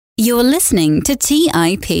You're listening to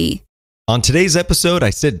TIP. On today's episode,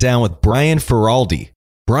 I sit down with Brian Feroldi.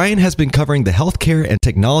 Brian has been covering the healthcare and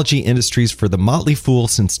technology industries for The Motley Fool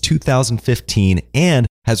since 2015 and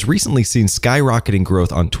has recently seen skyrocketing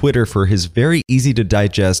growth on Twitter for his very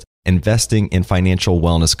easy-to-digest investing and financial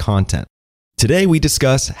wellness content. Today, we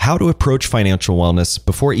discuss how to approach financial wellness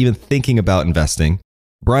before even thinking about investing,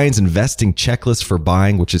 Brian's investing checklist for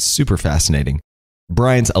buying, which is super fascinating,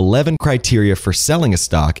 Brian's 11 criteria for selling a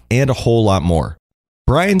stock, and a whole lot more.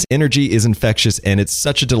 Brian's energy is infectious, and it's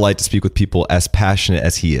such a delight to speak with people as passionate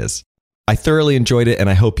as he is. I thoroughly enjoyed it, and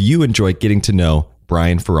I hope you enjoyed getting to know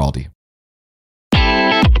Brian Feroldi.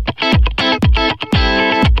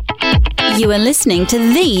 You are listening to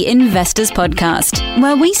The Investors Podcast,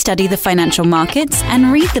 where we study the financial markets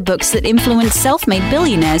and read the books that influence self-made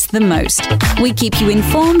billionaires the most. We keep you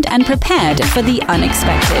informed and prepared for the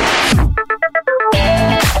unexpected.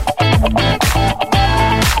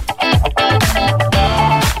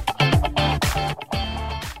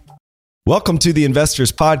 Welcome to the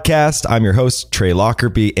Investors Podcast. I'm your host, Trey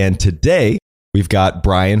Lockerbie, and today we've got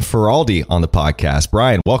Brian Feroldi on the podcast.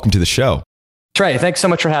 Brian, welcome to the show. Trey, thanks so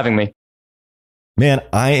much for having me. Man,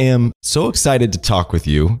 I am so excited to talk with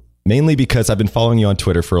you, mainly because I've been following you on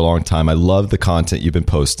Twitter for a long time. I love the content you've been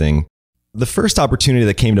posting. The first opportunity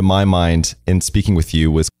that came to my mind in speaking with you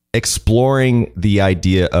was exploring the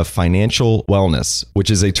idea of financial wellness, which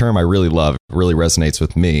is a term I really love. It really resonates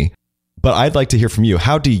with me. But I'd like to hear from you.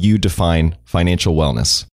 How do you define financial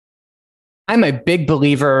wellness? I'm a big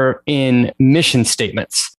believer in mission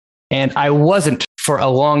statements, and I wasn't for a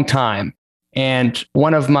long time. And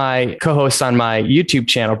one of my co-hosts on my YouTube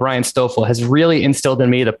channel, Brian Stoffel, has really instilled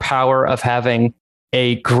in me the power of having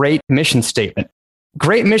a great mission statement.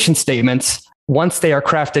 Great mission statements, once they are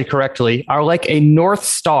crafted correctly, are like a North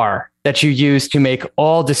Star that you use to make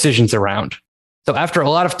all decisions around. So after a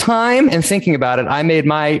lot of time and thinking about it, I made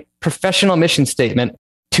my professional mission statement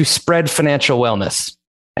to spread financial wellness.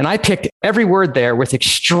 And I picked every word there with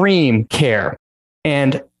extreme care.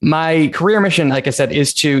 And my career mission, like I said,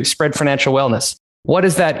 is to spread financial wellness. What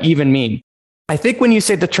does that even mean? I think when you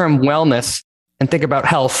say the term wellness and think about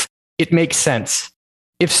health, it makes sense.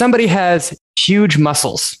 If somebody has huge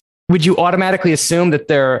muscles, would you automatically assume that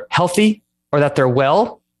they're healthy or that they're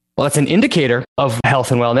well? Well, that's an indicator of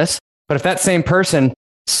health and wellness. But if that same person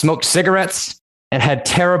smoked cigarettes and had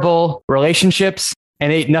terrible relationships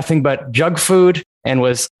and ate nothing but junk food and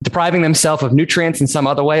was depriving themselves of nutrients in some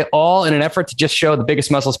other way, all in an effort to just show the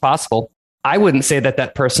biggest muscles possible, I wouldn't say that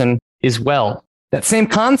that person is well. That same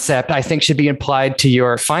concept, I think, should be applied to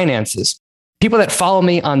your finances. People that follow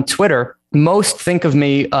me on Twitter most think of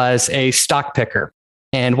me as a stock picker.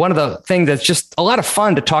 And one of the things that's just a lot of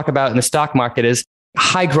fun to talk about in the stock market is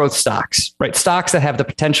high growth stocks, right? Stocks that have the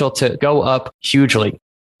potential to go up hugely.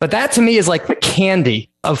 But that to me is like the candy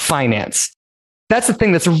of finance. That's the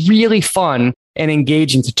thing that's really fun and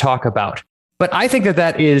engaging to talk about. But I think that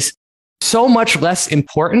that is so much less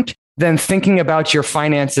important than thinking about your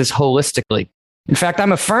finances holistically. In fact,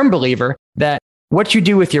 I'm a firm believer that what you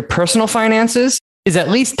do with your personal finances is at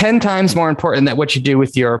least 10 times more important than what you do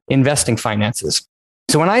with your investing finances.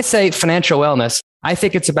 So when I say financial wellness, I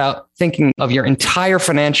think it's about thinking of your entire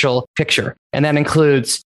financial picture. And that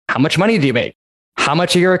includes how much money do you make? How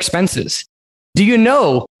much are your expenses? Do you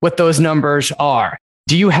know what those numbers are?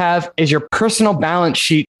 Is your personal balance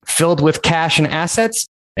sheet filled with cash and assets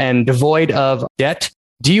and devoid of debt?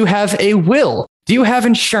 Do you have a will? Do you have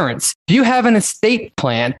insurance? Do you have an estate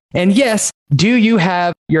plan? And yes, do you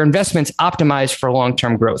have your investments optimized for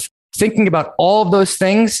long-term growth? Thinking about all of those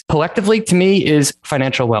things collectively, to me, is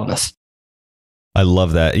financial wellness. I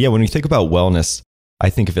love that. Yeah, when you think about wellness, I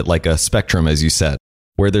think of it like a spectrum, as you said,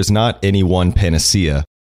 where there's not any one panacea.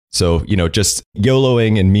 So, just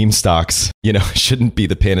YOLOing and meme stocks, shouldn't be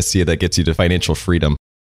the panacea that gets you to financial freedom.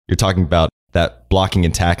 You're talking about that blocking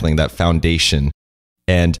and tackling, that foundation,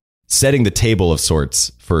 and setting the table of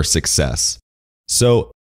sorts for success.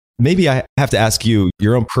 So maybe I have to ask you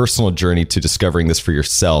your own personal journey to discovering this for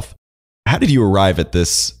yourself. How did you arrive at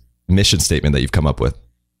this mission statement that you've come up with?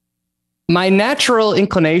 My natural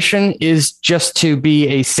inclination is just to be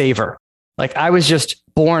a saver. Like I was just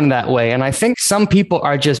born that way. And I think some people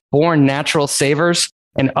are just born natural savers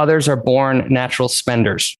and others are born natural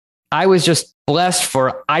spenders. I was just blessed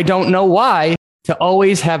for, I don't know why, to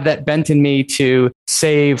always have that bent in me to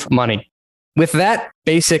save money. With that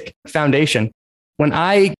basic foundation, when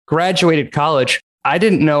I graduated college, I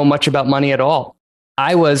didn't know much about money at all.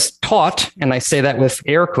 I was taught, and I say that with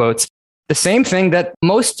air quotes, the same thing that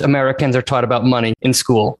most Americans are taught about money in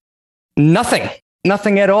school. Nothing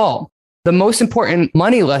at all. the most important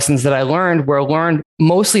money lessons that I learned were learned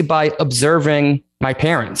mostly by observing my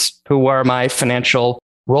parents, who were my financial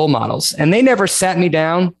role models. And they never sat me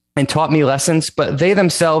down and taught me lessons, but they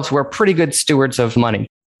themselves were pretty good stewards of money.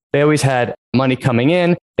 They always had money coming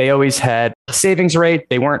in. They always had a savings rate.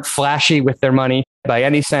 They weren't flashy with their money by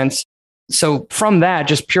any sense. So from that,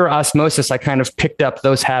 just pure osmosis, I kind of picked up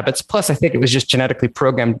those habits. Plus, I think it was just genetically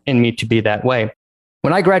programmed in me to be that way.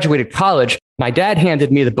 When I graduated college, my dad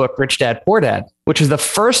handed me the book, Rich Dad, Poor Dad, which was the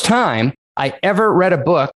first time I ever read a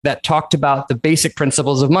book that talked about the basic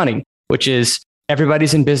principles of money, which is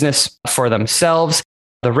everybody's in business for themselves.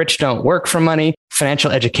 The rich don't work for money.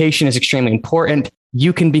 Financial education is extremely important.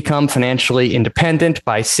 You can become financially independent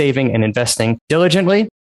by saving and investing diligently.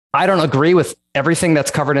 I don't agree with everything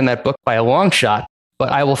that's covered in that book by a long shot, but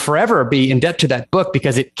I will forever be in debt to that book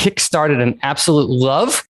because it kickstarted an absolute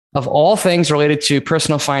love of all things related to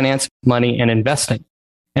personal finance, money, and investing.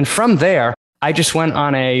 And from there, I just went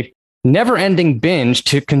on a never-ending binge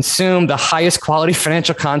to consume the highest quality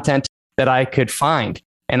financial content that I could find.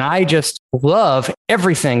 And I just love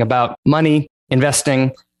everything about money,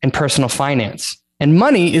 investing, and personal finance. And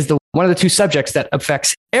money is one of the two subjects that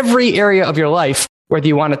affects every area of your life, whether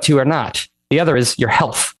you want it to or not. The other is your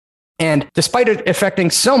health. And despite it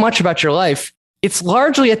affecting so much about your life, it's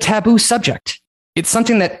largely a taboo subject. It's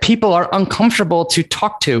something that people are uncomfortable to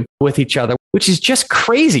talk to with each other, which is just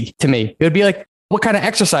crazy to me. It would be like, what kind of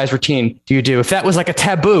exercise routine do you do? If that was like a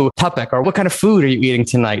taboo topic, or what kind of food are you eating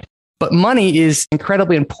tonight? But money is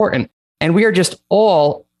incredibly important. And we are just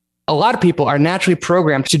a lot of people are naturally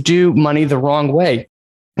programmed to do money the wrong way.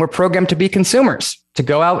 We're programmed to be consumers, to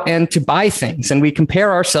go out and to buy things, and we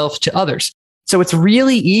compare ourselves to others. So it's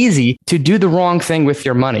really easy to do the wrong thing with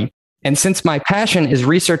your money. And since my passion is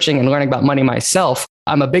researching and learning about money myself,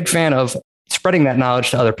 I'm a big fan of spreading that knowledge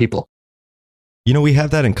to other people. You know, we have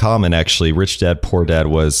that in common, actually. Rich Dad, Poor Dad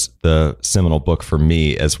was the seminal book for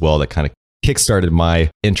me as well that kind of kickstarted my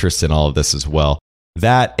interest in all of this as well.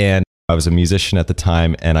 That, and I was a musician at the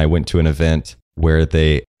time, and I went to an event where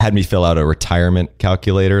they had me fill out a retirement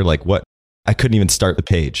calculator. I couldn't even start the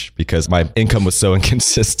page because my income was so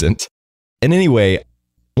inconsistent. And anyway,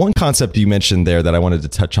 one concept you mentioned there that I wanted to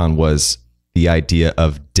touch on was the idea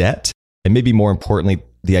of debt, and maybe more importantly,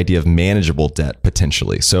 the idea of manageable debt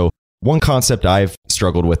potentially. So one concept I've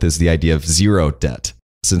struggled with is the idea of zero debt,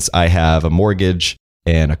 since I have a mortgage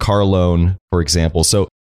and a car loan, for example. So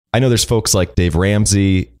I know there's folks like Dave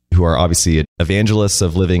Ramsey who are obviously evangelists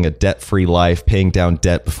of living a debt-free life, paying down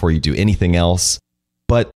debt before you do anything else.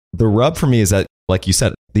 But the rub for me is that, like you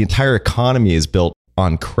said, the entire economy is built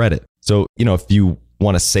on credit. So, if you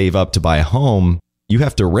want to save up to buy a home, you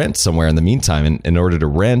have to rent somewhere in the meantime. And in order to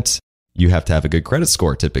rent, you have to have a good credit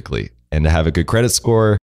score typically. And to have a good credit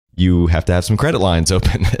score, you have to have some credit lines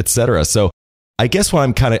open, etc. So I guess what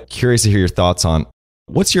I'm kind of curious to hear your thoughts on,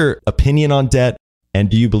 what's your opinion on debt, and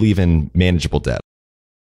do you believe in manageable debt?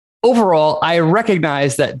 Overall, I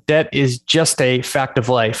recognize that debt is just a fact of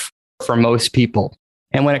life for most people.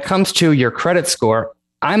 And when it comes to your credit score,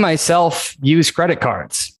 I myself use credit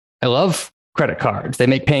cards. I love credit cards. They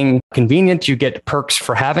make paying convenient. You get perks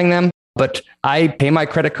for having them, but I pay my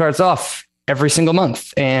credit cards off every single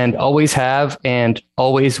month and always have and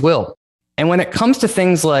always will. And when it comes to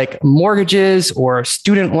things like mortgages or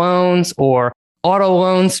student loans or auto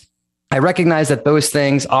loans, I recognize that those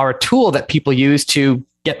things are a tool that people use to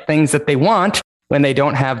get things that they want when they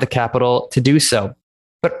don't have the capital to do so.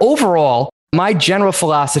 But overall, my general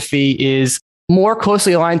philosophy is more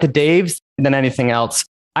closely aligned to Dave's than anything else.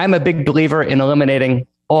 I'm a big believer in eliminating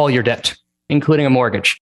all your debt, including a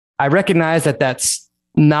mortgage. I recognize that that's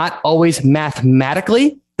not always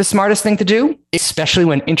mathematically the smartest thing to do, especially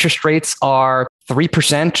when interest rates are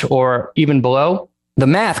 3% or even below. The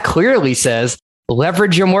math clearly says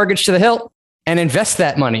leverage your mortgage to the hilt and invest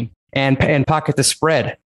that money and pocket the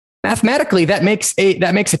spread. Mathematically, that makes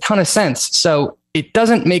a ton of sense. So it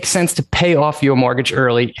doesn't make sense to pay off your mortgage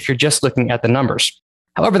early if you're just looking at the numbers.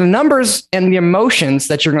 However, the numbers and the emotions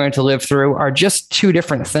that you're going to live through are just two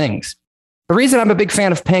different things. The reason I'm a big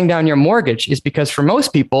fan of paying down your mortgage is because for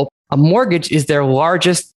most people, a mortgage is their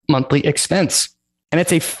largest monthly expense. And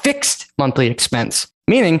it's a fixed monthly expense,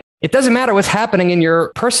 meaning it doesn't matter what's happening in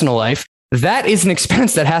your personal life. That is an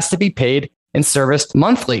expense that has to be paid and serviced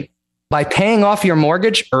monthly. By paying off your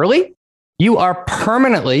mortgage early, you are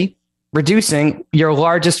permanently reducing your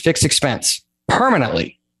largest fixed expense.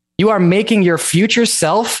 Permanently. You are making your future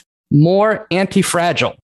self more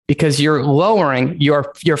anti-fragile because you're lowering your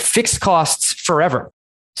fixed costs forever.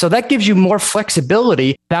 So that gives you more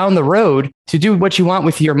flexibility down the road to do what you want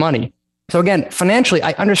with your money. So again, financially,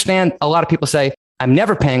 I understand a lot of people say, I'm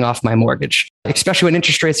never paying off my mortgage, especially when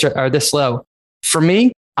interest rates are this low. For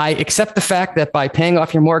me, I accept the fact that by paying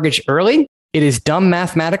off your mortgage early, it is dumb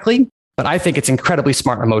mathematically, but I think it's incredibly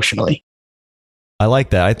smart emotionally. I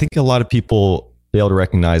like that. I think a lot of people fail to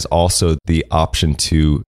recognize also the option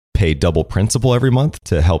to pay double principal every month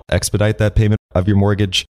to help expedite that payment of your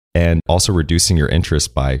mortgage, and also reducing your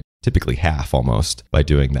interest by typically half almost by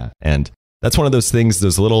doing that. And that's one of those things,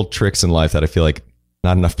 those little tricks in life that I feel like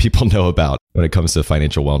not enough people know about when it comes to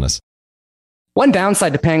financial wellness. One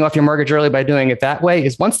downside to paying off your mortgage early by doing it that way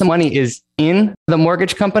is once the money is in the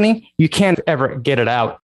mortgage company, you can't ever get it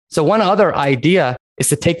out. So one other idea is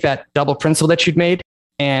to take that double principal that you'd made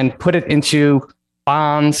and put it into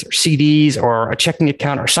bonds or CDs or a checking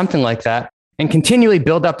account or something like that, and continually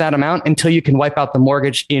build up that amount until you can wipe out the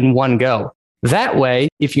mortgage in one go. That way,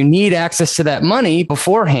 if you need access to that money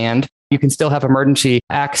beforehand, you can still have emergency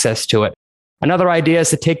access to it. Another idea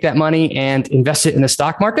is to take that money and invest it in the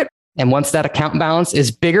stock market. And once that account balance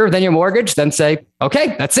is bigger than your mortgage, then say,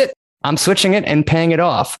 okay, that's it. I'm switching it and paying it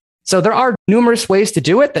off. So there are numerous ways to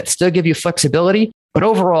do it that still give you flexibility. But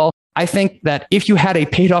overall, I think that if you had a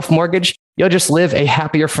paid off mortgage, you'll just live a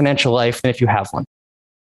happier financial life than if you have one.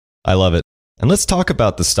 I love it. And let's talk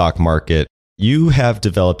about the stock market. You have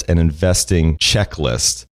developed an investing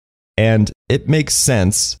checklist, and it makes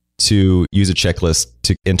sense to use a checklist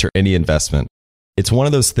to enter any investment. It's one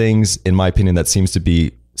of those things, in my opinion, that seems to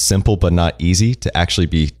be simple but not easy to actually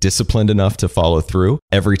be disciplined enough to follow through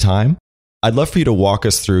every time. I'd love for you to walk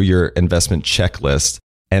us through your investment checklist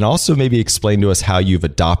and also maybe explain to us how you've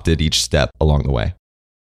adopted each step along the way.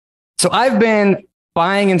 So I've been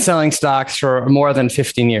buying and selling stocks for more than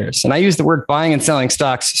 15 years. And I use the word buying and selling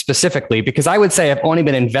stocks specifically because I would say I've only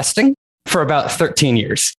been investing for about 13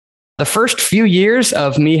 years. The first few years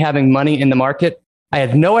of me having money in the market, I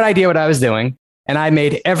had no idea what I was doing. And I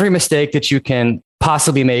made every mistake that you can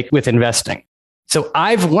possibly make with investing. So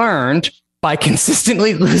I've learned by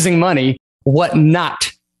consistently losing money what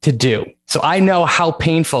not to do. So I know how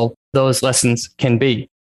painful those lessons can be.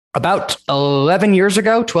 About 12 years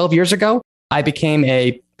ago, I became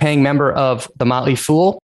a paying member of the Motley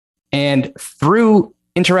Fool. And through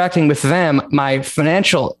interacting with them, my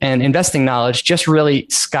financial and investing knowledge just really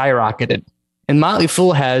skyrocketed. And Motley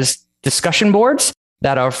Fool has discussion boards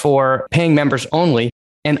that are for paying members only.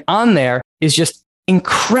 And on there is just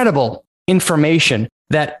incredible information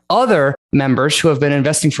that other members who have been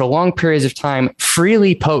investing for long periods of time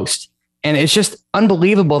freely post. And it's just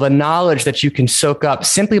unbelievable the knowledge that you can soak up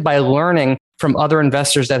simply by learning from other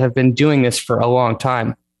investors that have been doing this for a long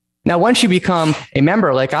time. Now, once you become a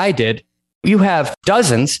member like I did, you have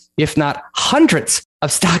dozens, if not hundreds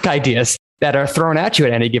of stock ideas that are thrown at you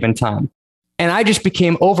at any given time. And I just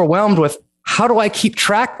became overwhelmed with how do I keep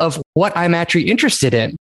track of what I'm actually interested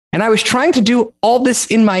in? And I was trying to do all this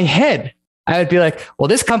in my head. I would be like, well,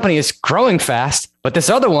 this company is growing fast, but this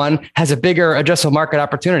other one has a bigger addressable market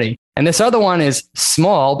opportunity. And this other one is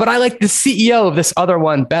small, but I like the CEO of this other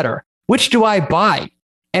one better. Which do I buy?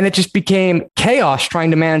 And it just became chaos trying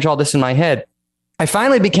to manage all this in my head. I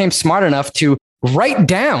finally became smart enough to write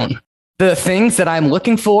down the things that I'm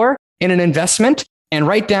looking for in an investment and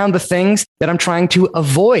write down the things that I'm trying to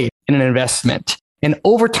avoid in an investment. And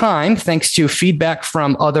over time, thanks to feedback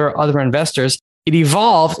from other investors, it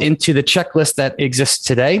evolved into the checklist that exists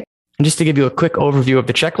today. And just to give you a quick overview of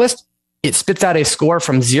the checklist, it spits out a score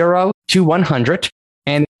from 0 to 100.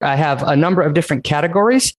 And I have a number of different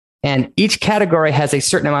categories, and each category has a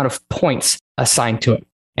certain amount of points assigned to it.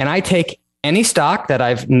 And I take any stock that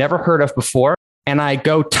I've never heard of before, and I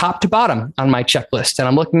go top to bottom on my checklist. And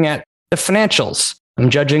I'm looking at the financials. I'm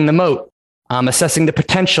judging the moat. I'm assessing the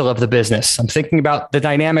potential of the business. I'm thinking about the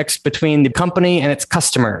dynamics between the company and its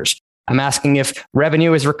customers. I'm asking if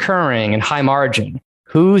revenue is recurring and high margin.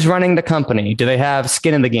 Who's running the company? Do they have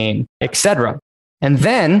skin in the game, etc.? And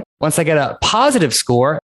then once I get a positive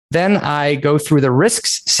score, then I go through the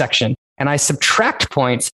risks section and I subtract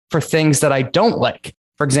points for things that I don't like.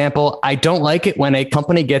 For example, I don't like it when a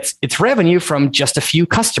company gets its revenue from just a few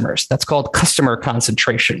customers. That's called customer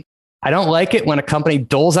concentration. I don't like it when a company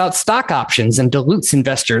doles out stock options and dilutes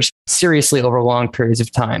investors seriously over long periods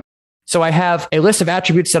of time. So I have a list of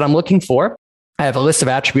attributes that I'm looking for. I have a list of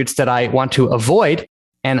attributes that I want to avoid.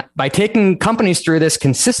 And by taking companies through this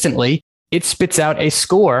consistently, it spits out a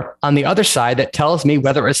score on the other side that tells me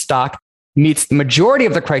whether a stock meets the majority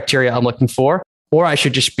of the criteria I'm looking for, or I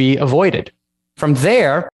should just be avoided. From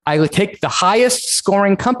there, I would take the highest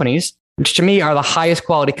scoring companies, which to me are the highest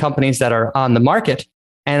quality companies that are on the market,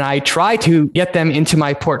 and I try to get them into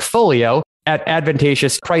my portfolio at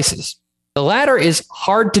advantageous prices. The latter is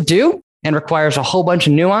hard to do and requires a whole bunch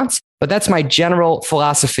of nuance, but that's my general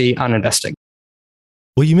philosophy on investing.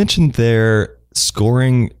 Well, you mentioned there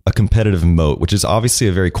scoring a competitive moat, which is obviously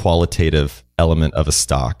a very qualitative element of a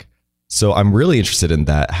stock. So I'm really interested in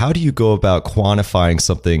that. How do you go about quantifying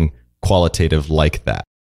something qualitative like that?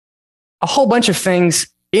 A whole bunch of things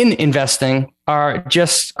in investing are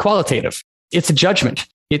just qualitative. It's a judgment.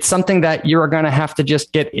 It's something that you're going to have to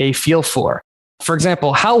just get a feel for. For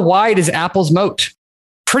example, how wide is Apple's moat?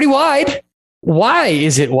 Pretty wide. Why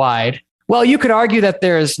is it wide? Well, you could argue that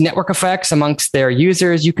there's network effects amongst their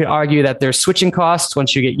users. You could argue that there's switching costs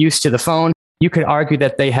once you get used to the phone. You could argue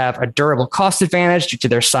that they have a durable cost advantage due to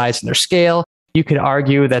their size and their scale. You could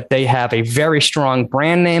argue that they have a very strong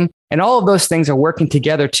brand name. And all of those things are working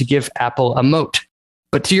together to give Apple a moat.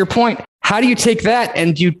 But to your point, how do you take that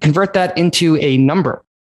and you convert that into a number?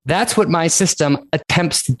 That's what my system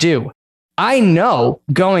attempts to do. I know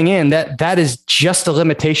going in that that is just a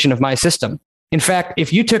limitation of my system. In fact,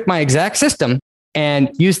 if you took my exact system and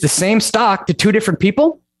used the same stock to two different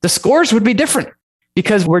people, the scores would be different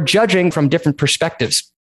because we're judging from different perspectives.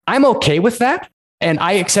 I'm okay with that. And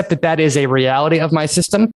I accept that that is a reality of my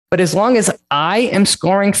system. But as long as I am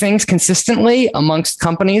scoring things consistently amongst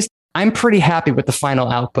companies, I'm pretty happy with the final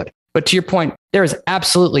output. But to your point, there is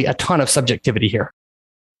absolutely a ton of subjectivity here.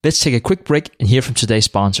 Let's take a quick break and hear from today's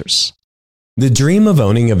sponsors. The dream of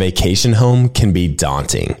owning a vacation home can be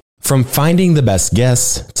daunting. From finding the best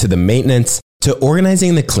guests, to the maintenance, to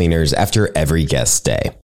organizing the cleaners after every guest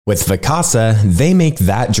stay. With Vacasa, they make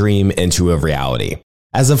that dream into a reality.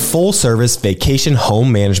 As a full-service vacation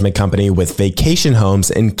home management company with vacation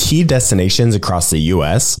homes in key destinations across the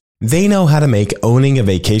U.S., they know how to make owning a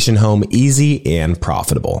vacation home easy and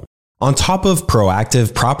profitable. On top of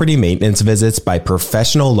proactive property maintenance visits by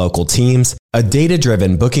professional local teams, a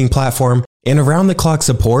data-driven booking platform, and around-the-clock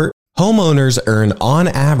support, homeowners earn on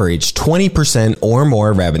average 20% or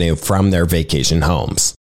more revenue from their vacation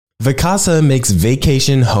homes. Vacasa makes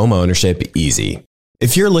vacation home ownership easy.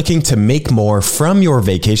 If you're looking to make more from your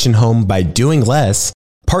vacation home by doing less,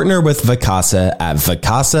 partner with Vacasa at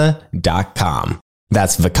vacasa.com.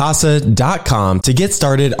 That's vacasa.com to get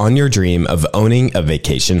started on your dream of owning a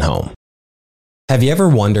vacation home. Have you ever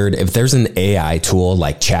wondered if there's an AI tool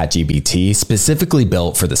like ChatGPT specifically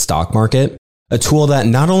built for the stock market? A tool that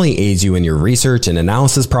not only aids you in your research and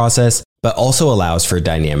analysis process, but also allows for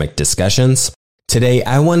dynamic discussions? Today,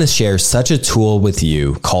 I want to share such a tool with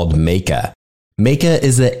you called Meka. Meka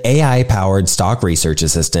is the AI-powered stock research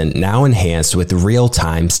assistant now enhanced with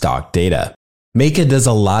real-time stock data. Meka does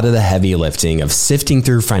a lot of the heavy lifting of sifting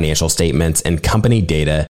through financial statements and company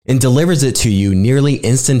data and delivers it to you nearly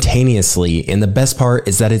instantaneously, and the best part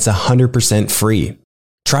is that it's 100% free.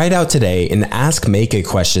 Try it out today and ask Meka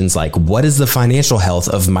questions like, what is the financial health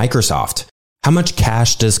of Microsoft? How much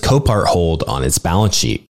cash does Copart hold on its balance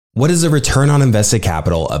sheet? What is the return on invested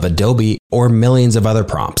capital of Adobe, or millions of other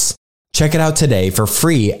prompts? Check it out today for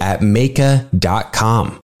free at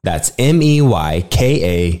Meka.com. That's MEYKA.com.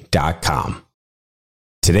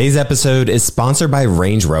 Today's episode is sponsored by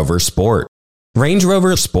Range Rover Sport. Range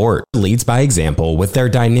Rover Sport leads by example with their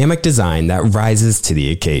dynamic design that rises to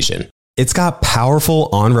the occasion. It's got powerful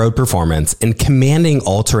on-road performance and commanding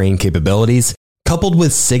all-terrain capabilities, coupled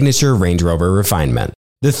with signature Range Rover refinement.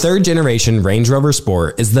 The third generation Range Rover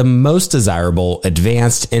Sport is the most desirable,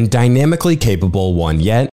 advanced, and dynamically capable one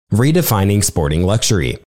yet, redefining sporting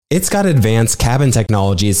luxury. It's got advanced cabin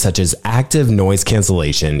technologies such as active noise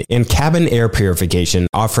cancellation and cabin air purification,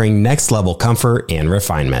 offering next-level comfort and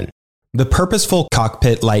refinement. The purposeful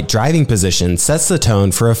cockpit-like driving position sets the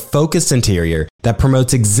tone for a focused interior that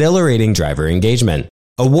promotes exhilarating driver engagement.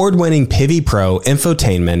 Award-winning Pivi Pro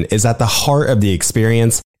infotainment is at the heart of the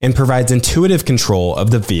experience and provides intuitive control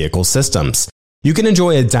of the vehicle systems. You can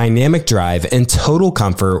enjoy a dynamic drive and total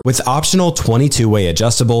comfort with optional 22-way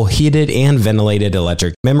adjustable, heated and ventilated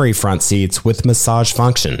electric memory front seats with massage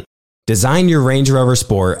function. Design your Range Rover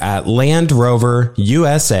Sport at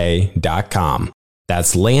LandRoverUSA.com.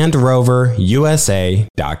 That's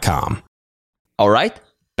LandRoverUSA.com. All right,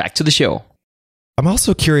 back to the show. I'm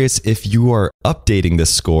also curious if you are updating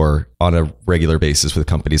this score on a regular basis with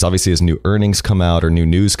companies. Obviously, as new earnings come out or new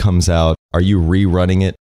news comes out, are you rerunning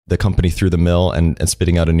it, the company through the mill and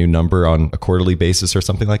spitting out a new number on a quarterly basis or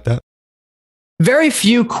something like that? Very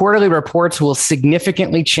few quarterly reports will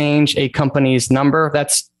significantly change a company's number.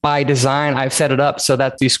 That's by design. I've set it up so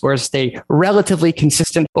that these scores stay relatively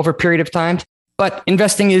consistent over a period of time. But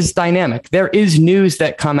investing is dynamic. There is news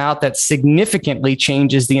that come out that significantly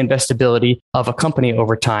changes the investability of a company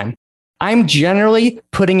over time. I'm generally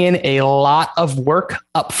putting in a lot of work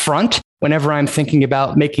up front whenever I'm thinking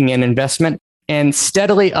about making an investment. and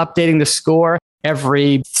steadily updating the score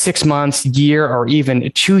every 6 months, year, or even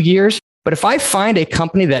 2 years. But if I find a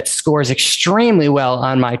company that scores extremely well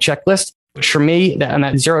on my checklist, which for me, on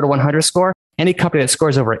that 0 to 100 score, any company that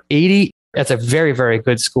scores over 80, that's a very, very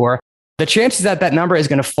good score. The chances that that number is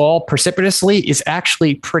going to fall precipitously is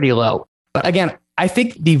actually pretty low. But again, I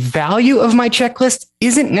think the value of my checklist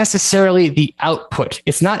isn't necessarily the output.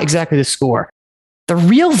 It's not exactly the score. The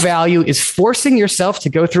real value is forcing yourself to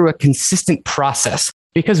go through a consistent process,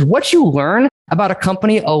 because what you learn about a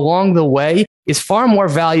company along the way is far more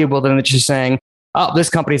valuable than just saying, oh, this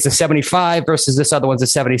company is a 75 versus this other one's a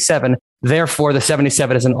 77. Therefore, the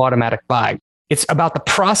 77 is an automatic buy. It's about the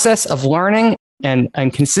process of learning and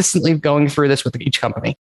consistently going through this with each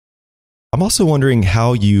company. I'm also wondering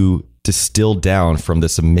how you distill down from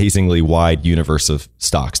this amazingly wide universe of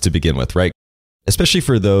stocks to begin with, right? Especially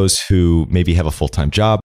for those who maybe have a full-time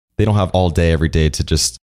job. They don't have all day, every day to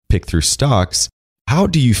just pick through stocks. How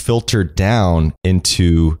do you filter down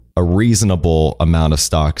into a reasonable amount of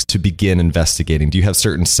stocks to begin investigating? Do you have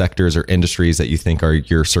certain sectors or industries that you think are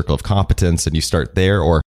your circle of competence and you start there,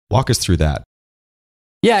 or walk us through that?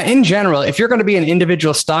 Yeah, in general, if you're going to be an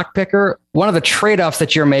individual stock picker, one of the trade-offs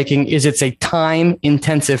that you're making is it's a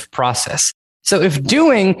time-intensive process. So if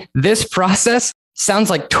doing this process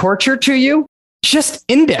sounds like torture to you, just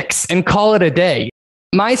index and call it a day.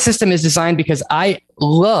 My system is designed because I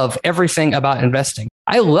love everything about investing.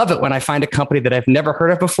 I love it when I find a company that I've never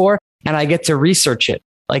heard of before and I get to research it.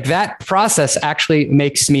 Like, that process actually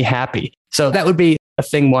makes me happy. So that would be a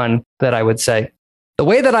thing one that I would say. The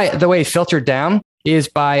way I filter down is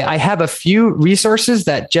by, I have a few resources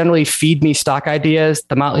that generally feed me stock ideas,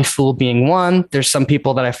 The Motley Fool being one. There's some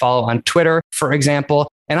people that I follow on Twitter, for example,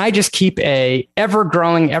 and I just keep a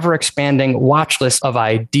ever-growing, ever-expanding watch list of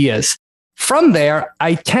ideas. From there,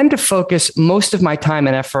 I tend to focus most of my time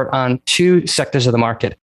and effort on two sectors of the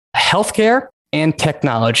market, healthcare and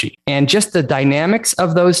technology. And just the dynamics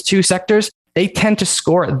of those two sectors, they tend to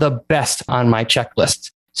score the best on my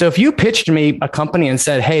checklist. So if you pitched me a company and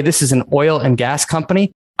said, hey, this is an oil and gas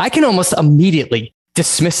company, I can almost immediately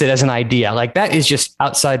dismiss it as an idea. Like, that is just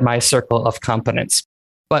outside my circle of competence.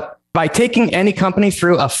 But by taking any company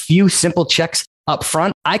through a few simple checks up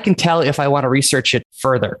front, I can tell if I want to research it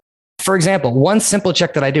further. For example, one simple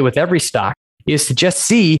check that I do with every stock is to just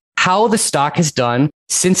see how the stock has done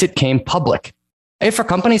since it came public. If a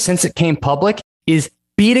company, since it came public, is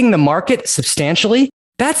beating the market substantially,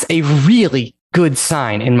 that's a really good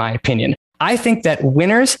sign, in my opinion. I think that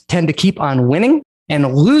winners tend to keep on winning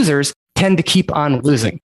and losers tend to keep on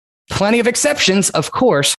losing. Plenty of exceptions, of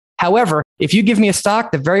course. However, if you give me a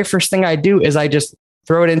stock, the very first thing I do is I just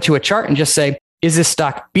throw it into a chart and just say, is this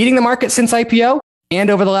stock beating the market since IPO and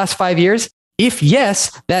over the last 5 years? If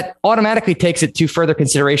yes, that automatically takes it to further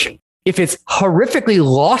consideration. If it's horrifically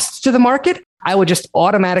lost to the market, I would just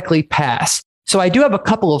automatically pass. So I do have a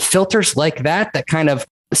couple of filters like that kind of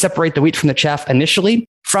separate the wheat from the chaff initially.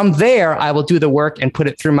 From there, I will do the work and put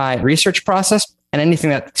it through my research process. And anything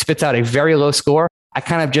that spits out a very low score, I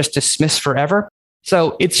kind of just dismiss forever.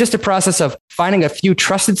 So it's just a process of finding a few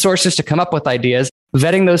trusted sources to come up with ideas,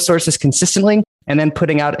 vetting those sources consistently, and then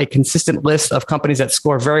putting out a consistent list of companies that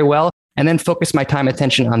score very well, and then focus my time and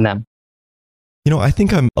attention on them. You know, I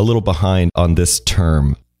think I'm a little behind on this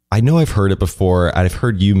term. I know I've heard it before. I've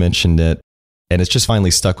heard you mention it, and it's just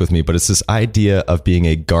finally stuck with me. But it's this idea of being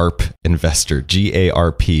a GARP investor,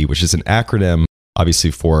 GARP, which is an acronym,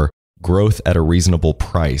 obviously, for growth at a reasonable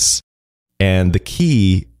price. And the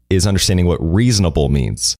key is understanding what reasonable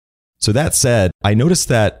means. So that said, I noticed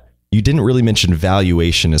that you didn't really mention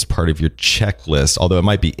valuation as part of your checklist, although it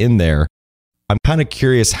might be in there. I'm kind of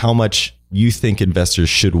curious how much you think investors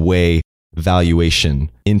should weigh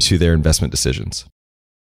valuation into their investment decisions.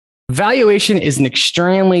 Valuation is an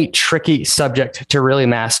extremely tricky subject to really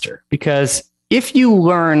master, because if you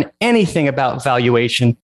learn anything about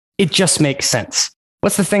valuation, it just makes sense.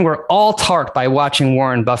 What's the thing we're all taught by watching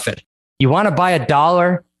Warren Buffett? You want to buy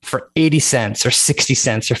 $1 for 80 cents or 60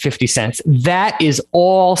 cents or 50 cents. That is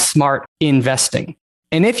all smart investing.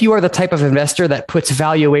 And if you are the type of investor that puts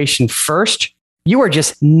valuation first, you are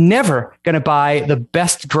just never going to buy the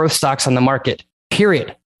best growth stocks on the market,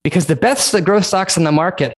 period. Because the best growth stocks on the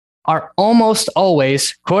market are almost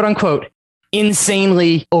always, quote unquote,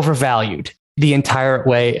 insanely overvalued the entire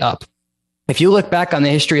way up. If you look back on the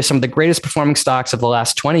history of some of the greatest performing stocks of the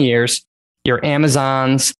last 20 years, your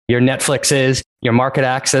Amazons, your Netflixes, your market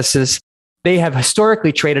accesses, they have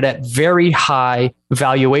historically traded at very high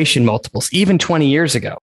valuation multiples, even 20 years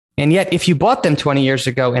ago. And yet, if you bought them 20 years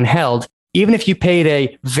ago and held, even if you paid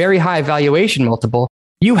a very high valuation multiple,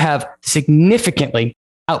 you have significantly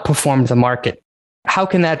outperformed the market. How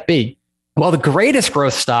can that be? Well, the greatest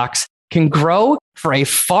growth stocks can grow for a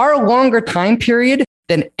far longer time period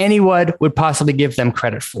than anyone would possibly give them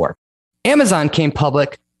credit for. Amazon came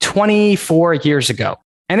public 24 years ago,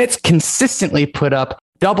 and it's consistently put up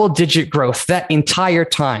double-digit growth that entire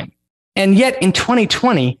time. And yet in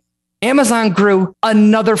 2020, Amazon grew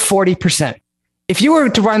another 40%. If you were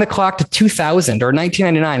to run the clock to 2000 or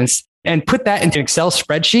 1999 and put that into an Excel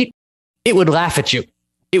spreadsheet, it would laugh at you.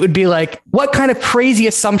 It would be like, what kind of crazy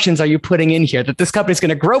assumptions are you putting in here that this company is going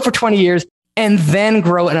to grow for 20 years and then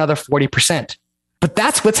grow another 40%? But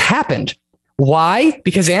that's what's happened. Why?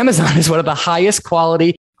 Because Amazon is one of the highest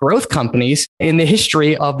quality growth companies in the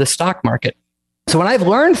history of the stock market. So when I've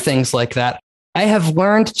learned things like that, I have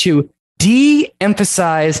learned to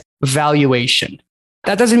de-emphasize valuation.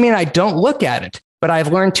 That doesn't mean I don't look at it, but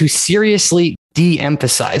I've learned to seriously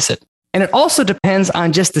de-emphasize it. And it also depends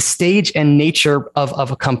on just the stage and nature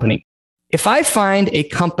of a company. If I find a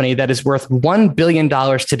company that is worth $1 billion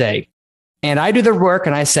today, and I do the work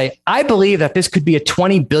and I say, I believe that this could be a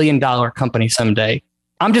 $20 billion company someday,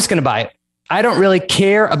 I'm just going to buy it. I don't really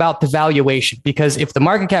care about the valuation, because if the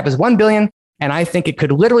market cap is 1 billion and I think it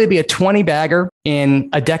could literally be a 20 bagger in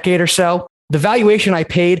a decade or so, the valuation I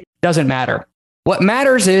paid doesn't matter. What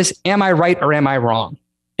matters is, am I right or am I wrong?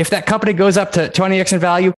 If that company goes up to 20x in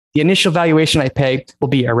value, the initial valuation I pay will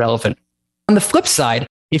be irrelevant. On the flip side,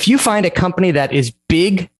 if you find a company that is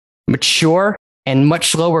big, mature, and much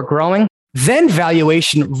slower growing, then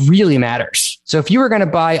valuation really matters. So if you were going to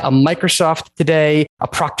buy a Microsoft today, a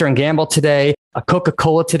Procter & Gamble today, a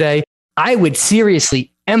Coca-Cola today, I would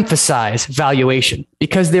seriously emphasize valuation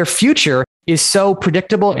because their future is so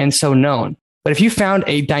predictable and so known. But if you found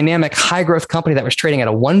a dynamic high growth company that was trading at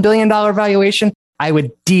a $1 billion valuation, I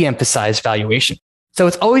would de-emphasize valuation. So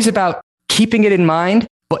it's always about keeping it in mind,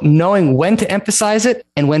 but knowing when to emphasize it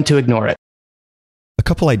and when to ignore it. A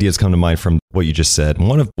couple ideas come to mind from what you just said,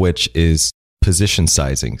 one of which is position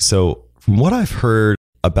sizing. So from what I've heard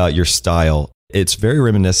about your style, it's very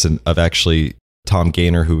reminiscent of actually Tom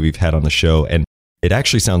Gaynor, who we've had on the show. And it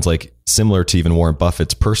actually sounds like similar to even Warren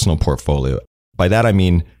Buffett's personal portfolio. By that, I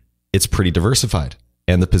mean, it's pretty diversified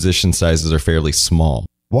and the position sizes are fairly small.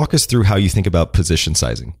 Walk us through how you think about position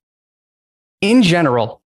sizing. In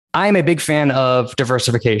general, I'm a big fan of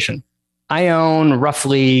diversification. I own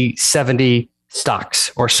roughly 70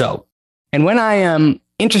 stocks or so. And when I am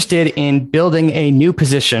interested in building a new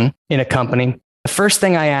position in a company, the first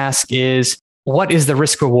thing I ask is, what is the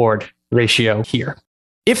risk reward ratio here?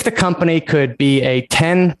 If the company could be a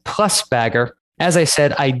 10 plus bagger, as I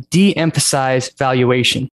said, I de-emphasize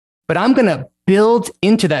valuation, but I'm going to build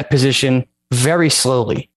into that position very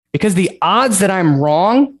slowly because the odds that I'm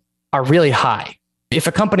wrong are really high. If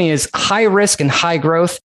a company is high risk and high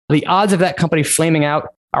growth, the odds of that company flaming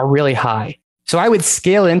out are really high. So I would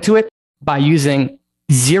scale into it by using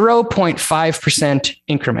 0.5%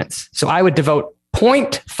 increments. So I would devote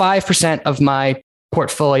 0.5% of my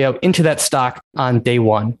portfolio into that stock on day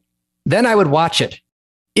one. Then I would watch it.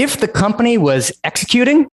 If the company was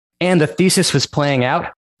executing and the thesis was playing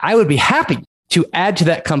out, I would be happy to add to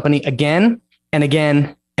that company again and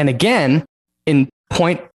again and again in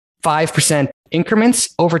 0.5%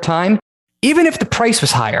 increments over time, even if the price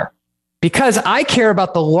was higher, because I care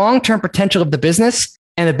about the long-term potential of the business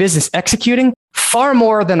and the business executing far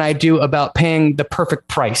more than I do about paying the perfect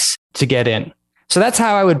price to get in. So that's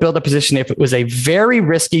how I would build a position if it was a very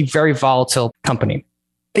risky, very volatile company.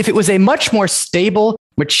 If it was a much more stable,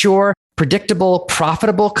 mature, predictable,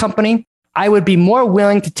 profitable company, I would be more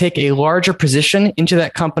willing to take a larger position into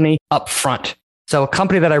that company up front. So a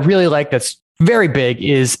company that I really like that's very big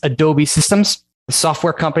is Adobe Systems, a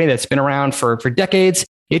software company that's been around for decades.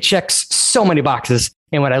 It checks so many boxes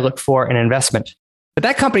in what I look for in investment. But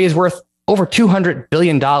that company is worth over $200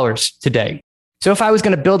 billion today. So if I was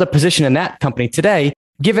going to build a position in that company today,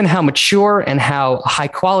 given how mature and how high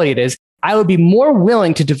quality it is, I would be more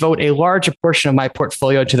willing to devote a larger portion of my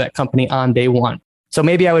portfolio to that company on day one. So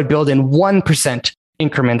maybe I would build in 1%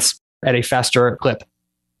 increments at a faster clip.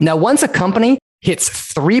 Now, once a company hits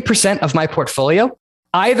 3% of my portfolio,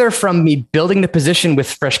 either from me building the position with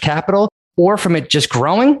fresh capital or from it just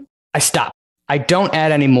growing, I stop. I don't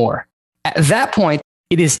add any more. At that point,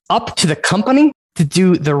 it is up to the company to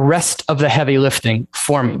do the rest of the heavy lifting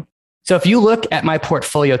for me. So if you look at my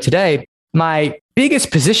portfolio today, my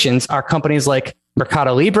biggest positions are companies like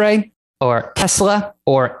Mercado Libre or Tesla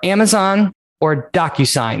or Amazon or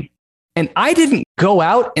DocuSign. And I didn't go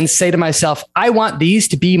out and say to myself, I want these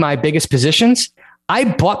to be my biggest positions. I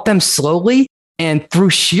bought them slowly, and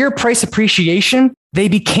through sheer price appreciation they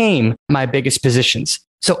became my biggest positions.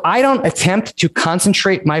 So I don't attempt to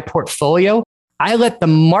concentrate my portfolio. I let the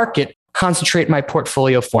market concentrate my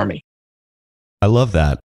portfolio for me. I love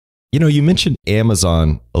that. You mentioned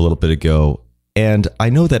Amazon a little bit ago, and I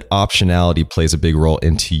know that optionality plays a big role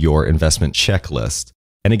into your investment checklist.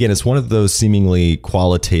 And again, it's one of those seemingly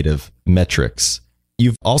qualitative metrics.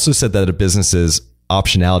 You've also said that a business's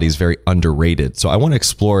optionality is very underrated. So I want to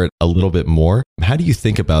explore it a little bit more. How do you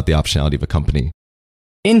think about the optionality of a company?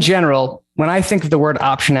 In general, when I think of the word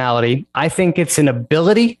optionality, I think it's an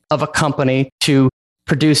ability of a company to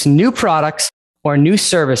produce new products or new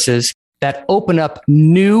services that open up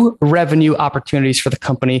new revenue opportunities for the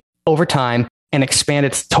company over time and expand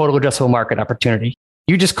its total addressable market opportunity.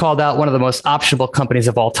 You just called out one of the most optionable companies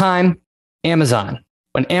of all time, Amazon.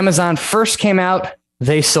 When Amazon first came out,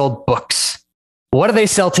 they sold books. What do they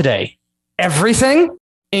sell today? Everything,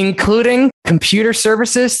 including computer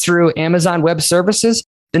services through Amazon Web Services.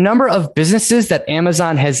 The number of businesses that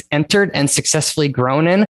Amazon has entered and successfully grown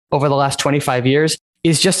in over the last 25 years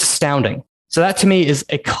is just astounding. So that to me is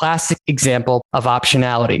a classic example of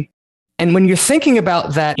optionality. And when you're thinking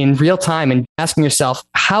about that in real time and asking yourself,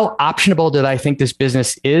 how optionable did I think this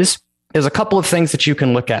business is? There's a couple of things that you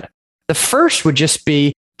can look at. The first would just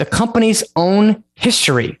be the company's own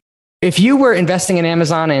history. If you were investing in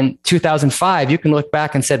Amazon in 2005, you can look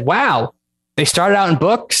back and said, wow, they started out in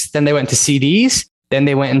books, then they went into CDs, then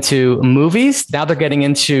they went into movies. Now they're getting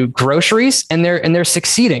into groceries and they're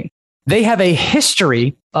succeeding. They have a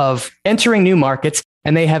history of entering new markets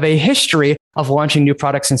and they have a history of launching new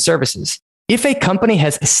products and services. If a company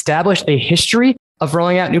has established a history of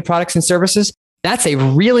rolling out new products and services, that's a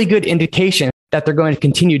really good indication that they're going to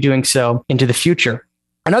continue doing so into the future.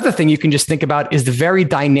 Another thing you can just think about is the very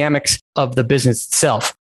dynamics of the business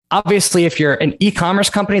itself. Obviously, if you're an e-commerce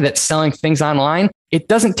company that's selling things online, it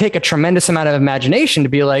doesn't take a tremendous amount of imagination to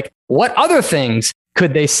be like, what other things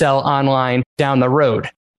could they sell online down the road?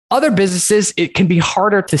 Other businesses, it can be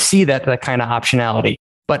harder to see that kind of optionality.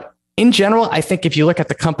 But in general, I think if you look at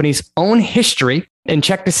the company's own history and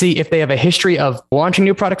check to see if they have a history of launching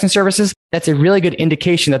new products and services, that's a really good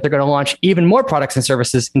indication that they're going to launch even more products and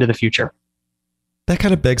services into the future. That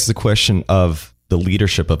kind of begs the question of the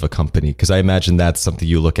leadership of a company, because I imagine that's something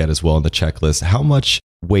you look at as well in the checklist. How much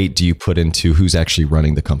weight do you put into who's actually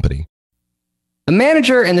running the company? The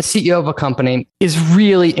manager and the CEO of a company is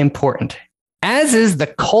really important, as is the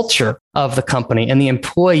culture of the company and the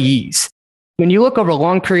employees. When you look over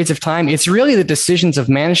long periods of time, it's really the decisions of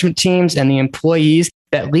management teams and the employees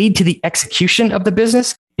that lead to the execution of the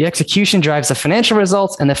business. The execution drives the financial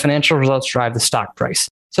results and the financial results drive the stock price.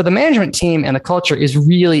 So the management team and the culture is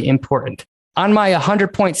really important. On my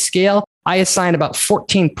 100-point scale, I assign about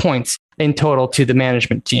 14 points in total to the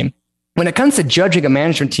management team. When it comes to judging a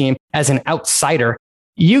management team as an outsider,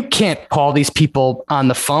 you can't call these people on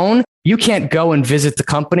the phone. You can't go and visit the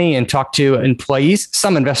company and talk to employees.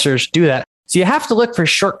 Some investors do that. So you have to look for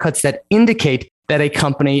shortcuts that indicate that a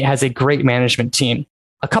company has a great management team.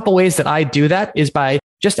 A couple ways that I do that is by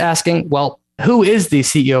just asking, well, who is the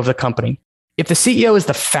CEO of the company? If the CEO is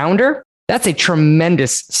the founder, that's a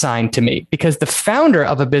tremendous sign to me because the founder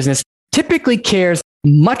of a business typically cares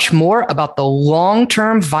much more about the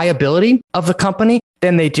long-term viability of the company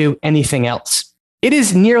than they do anything else. It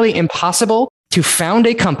is nearly impossible to found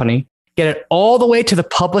a company, get it all the way to the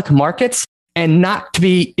public markets, and not to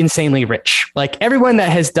be insanely rich. Like everyone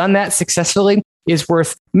that has done that successfully is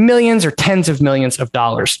worth millions or tens of millions of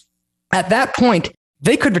dollars. At that point,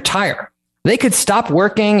 they could retire. They could stop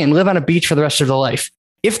working and live on a beach for the rest of their life.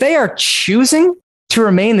 If they are choosing to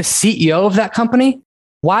remain the CEO of that company,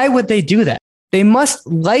 why would they do that? They must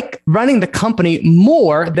like running the company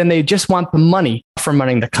more than they just want the money from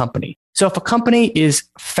running the company. So if a company is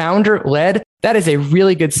founder-led, that is a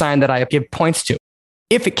really good sign that I give points to.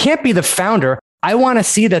 If it can't be the founder, I want to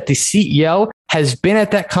see that the CEO has been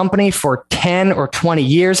at that company for 10 or 20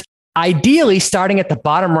 years, ideally starting at the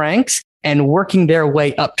bottom ranks and working their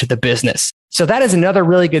way up to the business. So that is another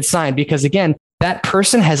really good sign because again, that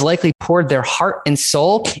person has likely poured their heart and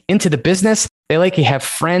soul into the business. They likely have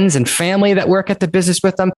friends and family that work at the business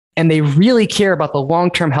with them, and they really care about the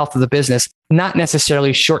long-term health of the business, not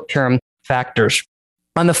necessarily short-term factors.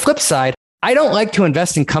 On the flip side, I don't like to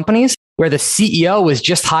invest in companies where the CEO was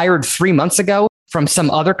just hired 3 months ago from some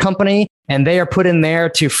other company, and they are put in there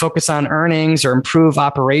to focus on earnings or improve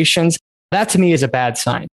operations. That to me is a bad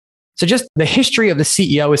sign. So just the history of the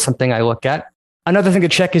CEO is something I look at. Another thing to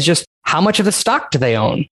check is just how much of the stock do they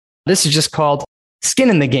own? This is just called skin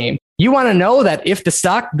in the game. You want to know that if the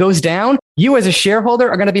stock goes down, You as a shareholder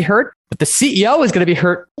are going to be hurt, but the CEO is going to be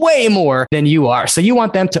hurt way more than you are. So you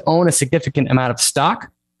want them to own a significant amount of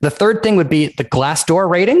stock. The third thing would be the Glassdoor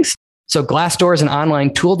ratings. So Glassdoor is an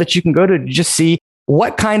online tool that you can go to just see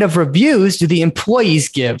what kind of reviews do the employees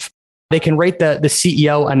give. They can rate the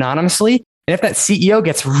CEO anonymously. And if that CEO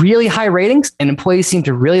gets really high ratings and employees seem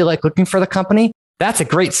to really like looking for the company, that's a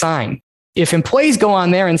great sign. If employees go on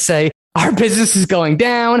there and say, our business is going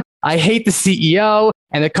down, I hate the CEO,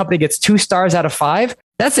 and the company gets 2 stars out of 5,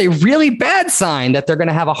 that's a really bad sign that they're going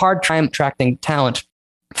to have a hard time attracting talent.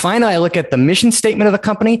 Finally, I look at the mission statement of the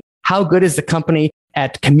company. How good is the company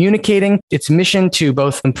at communicating its mission to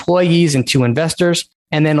both employees and to investors?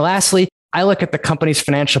 And then lastly, I look at the company's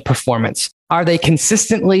financial performance. Are they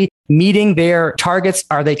consistently meeting their targets?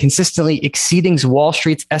 Are they consistently exceeding Wall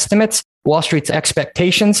Street's estimates, Wall Street's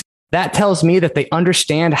expectations? That tells me that they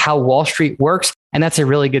understand how Wall Street works, and that's a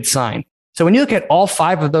really good sign. So when you look at all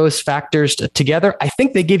 5 of those factors together, I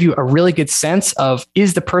think they give you a really good sense of,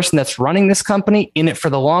 is the person that's running this company in it for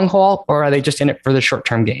the long haul, or are they just in it for the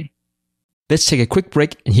short-term gain? Let's take a quick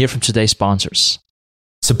break and hear from today's sponsors.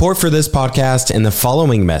 Support for this podcast and the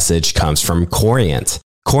following message comes from Corient.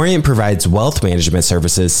 Corient provides wealth management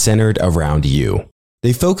services centered around you.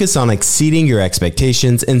 They focus on exceeding your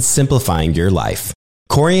expectations and simplifying your life.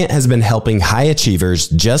 Corient has been helping high achievers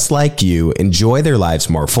just like you enjoy their lives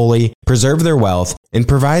more fully, preserve their wealth, and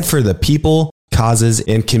provide for the people, causes,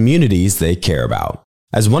 and communities they care about.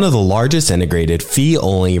 As one of the largest integrated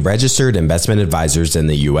fee-only registered investment advisors in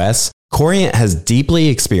the U.S., Corient has deeply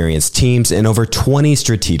experienced teams in over 20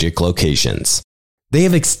 strategic locations. They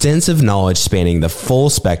have extensive knowledge spanning the full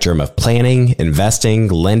spectrum of planning, investing,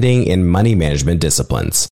 lending, and money management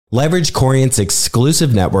disciplines. Leverage Corient's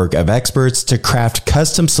exclusive network of experts to craft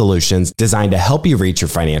custom solutions designed to help you reach your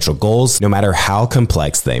financial goals, no matter how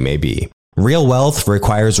complex they may be. Real wealth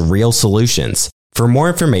requires real solutions. For more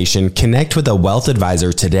information, connect with a wealth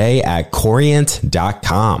advisor today at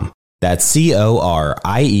Corient.com. That's Corient.com.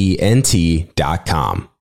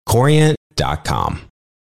 Corient.com.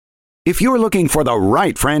 If you're looking for the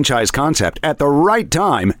right franchise concept at the right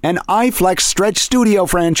time, an iFlex Stretch Studio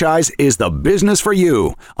franchise is the business for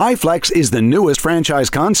you. iFlex is the newest franchise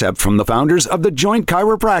concept from the founders of The Joint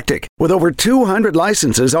Chiropractic. With over 200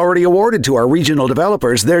 licenses already awarded to our regional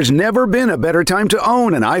developers, there's never been a better time to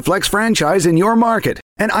own an iFlex franchise in your market.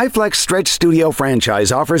 An iFlex Stretch Studio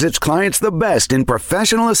franchise offers its clients the best in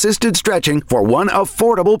professional assisted stretching for one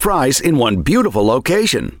affordable price in one beautiful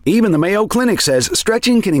location. Even the Mayo Clinic says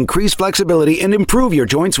stretching can increase flexibility and improve your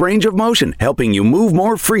joints' range of motion, helping you move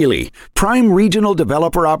more freely. Prime regional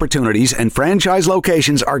developer opportunities and franchise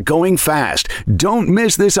locations are going fast. Don't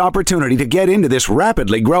miss this opportunity to get into this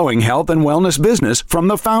rapidly growing health and wellness business from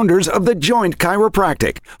the founders of The Joint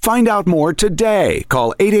Chiropractic. Find out more today.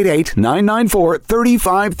 Call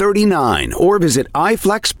 888-994-3539 or visit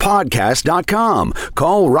iflexpodcast.com.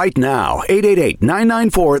 Call right now,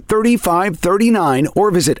 888-994-3539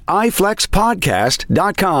 or visit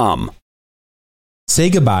iflexpodcast.com. Say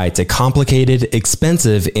goodbye to complicated,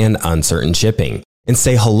 expensive, and uncertain shipping, and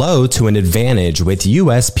say hello to an advantage with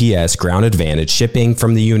USPS Ground Advantage shipping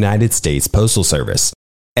from the United States Postal Service.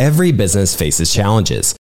 Every business faces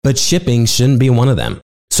challenges, but shipping shouldn't be one of them.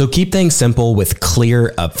 So keep things simple with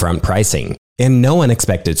clear upfront pricing and no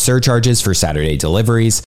unexpected surcharges for Saturday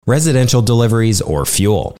deliveries, residential deliveries, or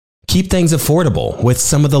fuel. Keep things affordable with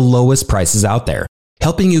some of the lowest prices out there,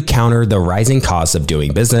 helping you counter the rising costs of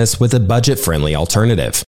doing business with a budget-friendly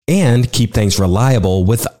alternative. And keep things reliable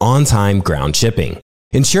with on-time ground shipping,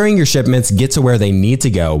 ensuring your shipments get to where they need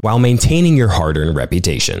to go while maintaining your hard-earned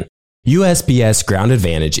reputation. USPS Ground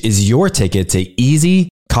Advantage is your ticket to easy,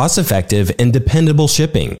 cost-effective, and dependable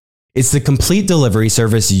shipping. It's the complete delivery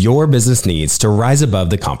service your business needs to rise above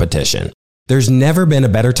the competition. There's never been a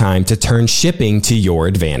better time to turn shipping to your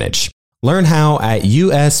advantage. Learn how at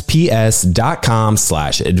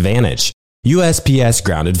USPS.com/advantage. USPS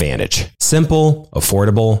Ground Advantage. Simple,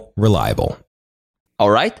 affordable, reliable. All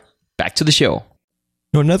right, back to the show.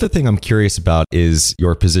 Now, another thing I'm curious about is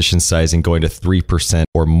your position sizing going to 3%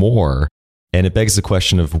 or more. And it begs the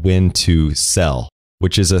question of when to sell,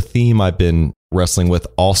 which is a theme I've been wrestling with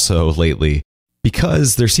also lately,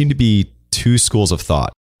 because there seem to be 2 schools of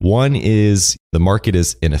thought. One is the market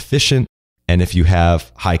is inefficient, and if you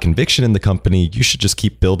have high conviction in the company, you should just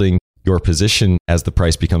keep building your position as the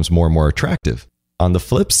price becomes more and more attractive. On the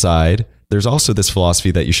flip side, there's also this philosophy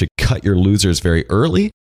that you should cut your losers very early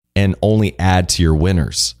and only add to your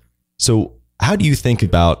winners. So how do you think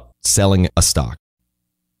about selling a stock?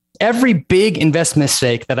 Every big investment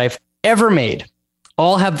mistake that I've ever made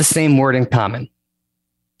all have the same word in common: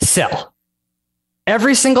 sell.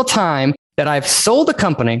 Every single time that I've sold a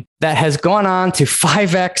company that has gone on to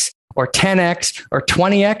 5x or 10x or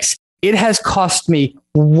 20x, it has cost me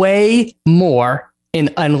way more in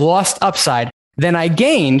lost upside than I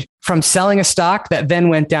gained from selling a stock that then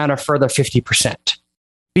went down a further 50%.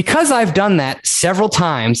 Because I've done that several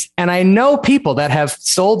times, and I know people that have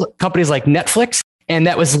sold companies like Netflix, and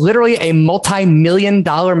that was literally a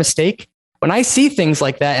multi-million-dollar mistake. When I see things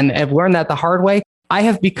like that, and I've learned that the hard way, I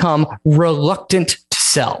have become reluctant to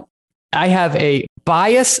sell. I have a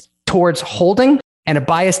bias towards holding and a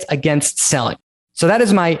bias against selling. So that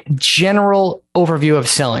is my general overview of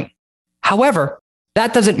selling. However,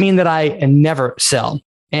 that doesn't mean that I never sell.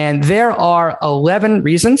 And there are 11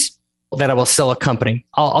 reasons that I will sell a company.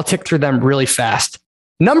 I'll tick through them really fast.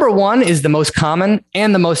 Number one is the most common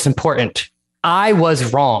and the most important. I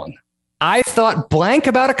was wrong. I thought blank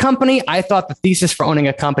about a company. I thought the thesis for owning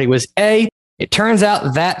a company was A. It turns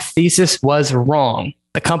out that thesis was wrong.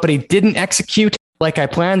 The company didn't execute like I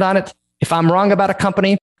planned on it. If I'm wrong about a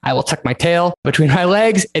company, I will tuck my tail between my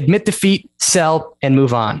legs, admit defeat, sell, and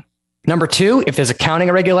move on. Number two, if there's accounting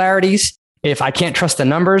irregularities, if I can't trust the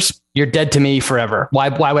numbers, you're dead to me forever. Why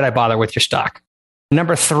would I bother with your stock?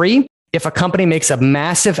 Number three, if a company makes a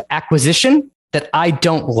massive acquisition that I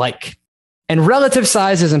don't like. And relative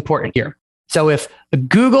size is important here. So if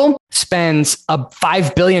Google spends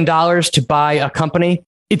 $5 billion to buy a company,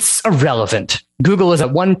 it's irrelevant. Google is a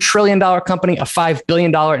 $1 trillion company. A $5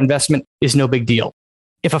 billion investment is no big deal.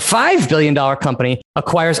 If a $5 billion company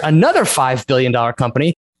acquires another $5 billion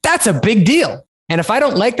company, that's a big deal. And if I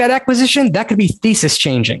don't like that acquisition, that could be thesis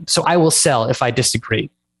changing. So I will sell if I disagree.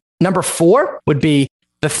 Number four would be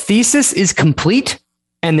the thesis is complete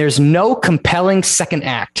and there's no compelling second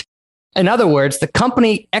act. In other words, the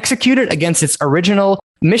company executed against its original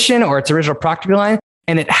mission or its original product line,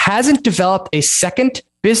 and it hasn't developed a second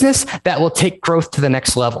business that will take growth to the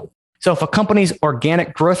next level. So if a company's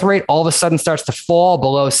organic growth rate all of a sudden starts to fall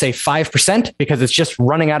below, say, 5% because it's just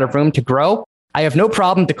running out of room to grow, I have no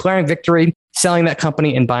problem declaring victory, selling that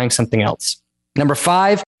company and buying something else. Number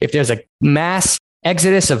five, if there's a mass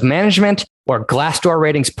exodus of management or Glassdoor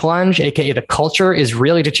ratings plunge, aka the culture is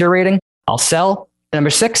really deteriorating, I'll sell. Number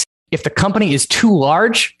six, if the company is too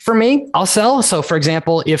large for me, I'll sell. So for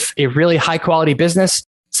example, if a really high quality business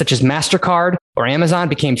such as MasterCard or Amazon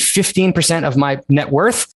became 15% of my net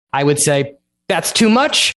worth, I would say that's too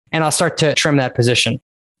much and I'll start to trim that position.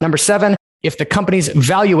 Number seven, if the company's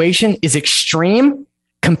valuation is extreme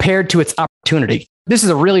compared to its opportunity. This is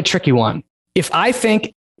a really tricky one. If I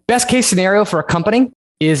think best case scenario for a company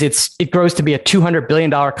is it grows to be a $200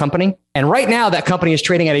 billion company. And right now that company is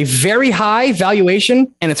trading at a very high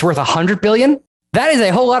valuation and it's worth $100 billion. That is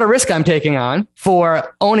a whole lot of risk I'm taking on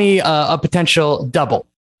for only a potential double.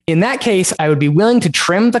 In that case, I would be willing to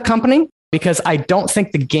trim the company because I don't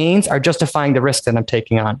think the gains are justifying the risk that I'm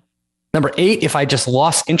taking on. Number eight, if I just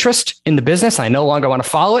lost interest in the business, I no longer want to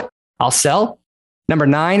follow it, I'll sell. Number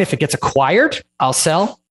nine, if it gets acquired, I'll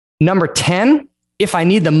sell. Number 10, if I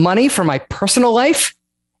need the money for my personal life,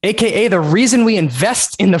 AKA the reason we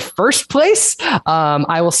invest in the first place,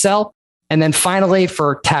 I will sell. And then finally,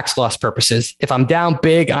 for tax loss purposes, if I'm down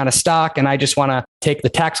big on a stock and I just want to take the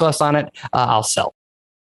tax loss on it, I'll sell.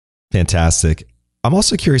 Fantastic. I'm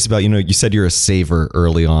also curious about, you said you're a saver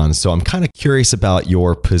early on. So I'm kind of curious about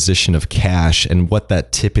your position of cash and what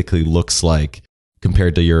that typically looks like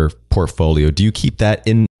compared to your portfolio. Do you keep that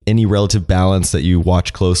in any relative balance that you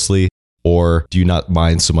watch closely? Or do you not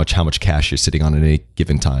mind so much how much cash you're sitting on at any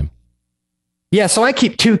given time? Yeah, so I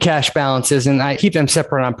keep two cash balances and I keep them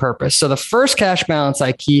separate on purpose. So the first cash balance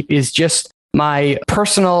I keep is just my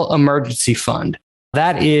personal emergency fund.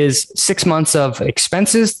 That is 6 months of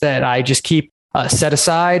expenses that I just keep set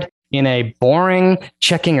aside in a boring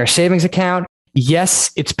checking or savings account.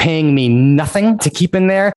 Yes, it's paying me nothing to keep in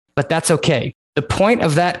there, but that's okay. The point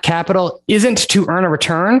of that capital isn't to earn a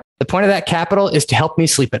return. The point of that capital is to help me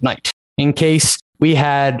sleep at night. In case we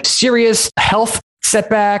had serious health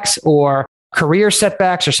setbacks or career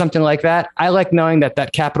setbacks or something like that, I like knowing that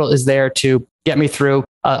that capital is there to get me through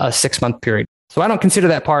a 6-month period. So I don't consider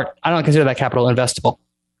that capital investable.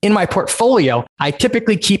 In my portfolio, I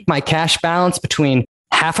typically keep my cash balance between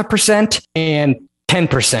 0.5% and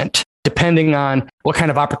 10%, depending on what kind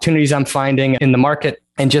of opportunities I'm finding in the market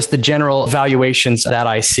and just the general valuations that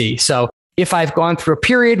I see. So if I've gone through a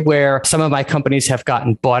period where some of my companies have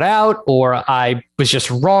gotten bought out or I was just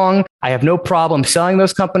wrong, I have no problem selling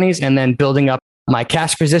those companies and then building up my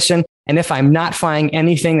cash position. And if I'm not finding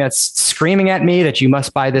anything that's screaming at me that you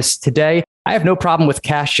must buy this today, I have no problem with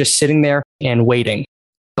cash just sitting there and waiting.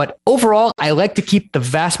 But overall, I like to keep the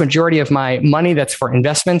vast majority of my money that's for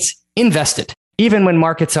investments invested, even when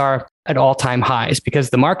markets are at all-time highs because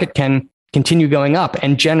the market can continue going up,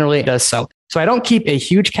 and generally it does so. So I don't keep a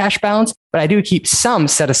huge cash balance, but I do keep some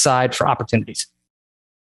set aside for opportunities.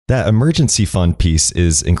 That emergency fund piece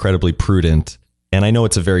is incredibly prudent. And I know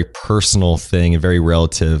it's a very personal thing and very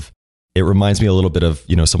relative. It reminds me a little bit of,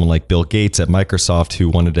 someone like Bill Gates at Microsoft who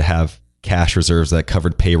wanted to have cash reserves that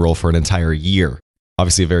covered payroll for an entire year.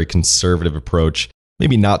 Obviously a very conservative approach.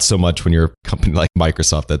 Maybe not so much when you're a company like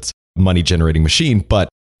Microsoft that's a money generating machine, but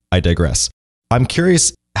I digress. I'm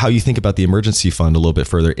curious how you think about the emergency fund a little bit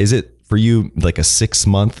further. Is it for you like a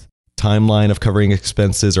 6-month timeline of covering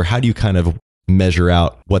expenses, or how do you kind of measure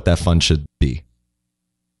out what that fund should be?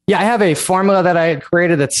 Yeah, I have a formula that I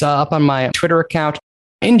created that's up on my Twitter account.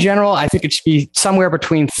 In general, I think it should be somewhere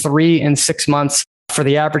between 3 and 6 months for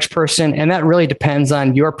the average person. And that really depends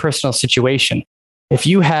on your personal situation. If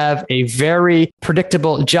you have a very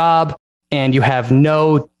predictable job and you have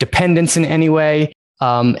no dependence in any way,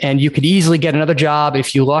 and you could easily get another job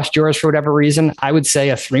if you lost yours for whatever reason, I would say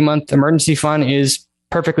a 3-month emergency fund is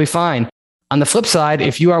perfectly fine. On the flip side,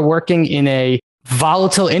 if you are working in a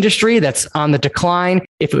volatile industry that's on the decline,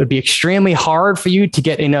 if it would be extremely hard for you to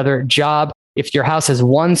get another job, if your house has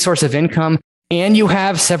one source of income and you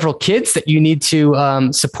have several kids that you need to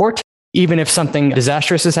support, even if something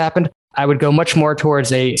disastrous has happened, I would go much more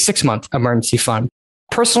towards a 6-month emergency fund.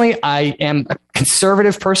 Personally, I am a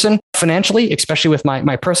conservative person financially, especially with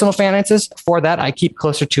my personal finances. For that, I keep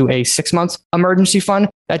closer to a 6-month emergency fund.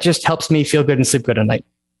 That just helps me feel good and sleep good at night.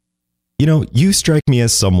 You strike me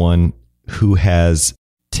as someone who has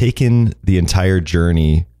taken the entire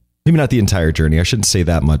journey, maybe not the entire journey, I shouldn't say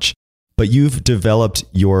that much, but you've developed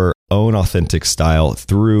your own authentic style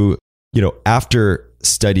through, after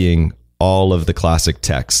studying all of the classic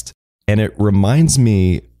text. And it reminds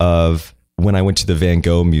me of when I went to the Van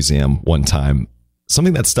Gogh Museum one time.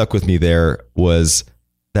 Something that stuck with me there was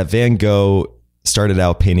that Van Gogh started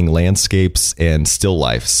out painting landscapes and still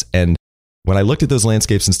lifes. And when I looked at those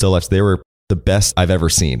landscapes and still lifes, they were the best I've ever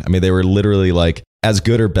seen. I mean, they were literally like as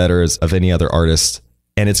good or better as of any other artist.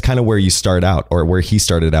 And it's kind of where you start out, or where he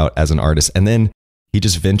started out as an artist. And then he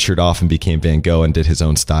just ventured off and became Van Gogh and did his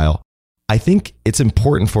own style. I think it's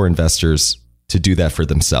important for investors to do that for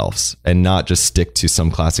themselves and not just stick to some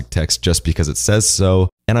classic text just because it says so.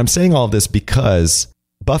 And I'm saying all of this because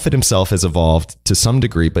Buffett himself has evolved to some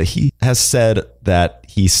degree, but he has said that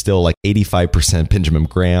he's still like 85% Benjamin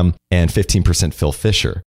Graham and 15% Phil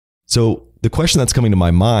Fisher. So the question that's coming to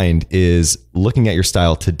my mind is, looking at your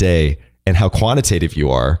style today and how quantitative you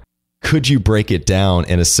are, could you break it down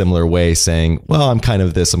in a similar way, saying, well, I'm kind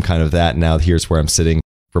of this, I'm kind of that. Now here's where I'm sitting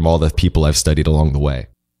from all the people I've studied along the way.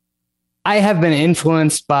 I have been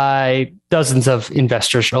influenced by dozens of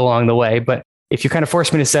investors along the way, but if you kind of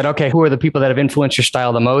force me to say, okay, who are the people that have influenced your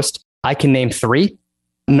style the most? I can name 3.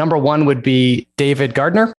 Number 1 would be David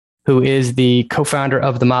Gardner, who is the co-founder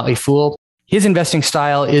of The Motley Fool. His investing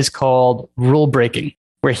style is called rule breaking,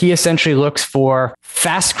 where he essentially looks for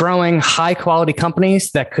fast growing, high quality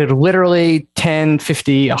companies that could literally 10,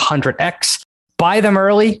 50, 100x, buy them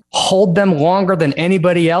early, hold them longer than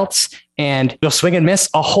anybody else, and you'll swing and miss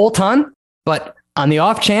a whole ton. But on the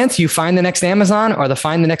off chance you find the next Amazon or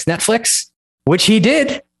find the next Netflix, which he did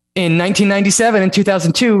in 1997 and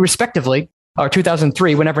 2002, respectively, or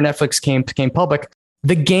 2003, whenever Netflix became public,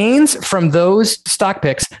 the gains from those stock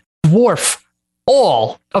picks dwarf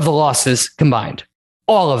all of the losses combined,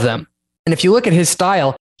 all of them. And if you look at his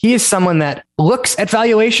style, he is someone that looks at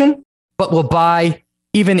valuation, but will buy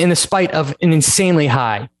even in the spite of an insanely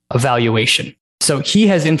high valuation. So he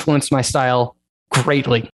has influenced my style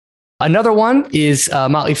greatly. Another one is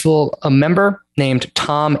Motley Fool, a member named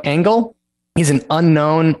Tom Engel. He's an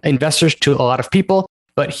unknown investor to a lot of people,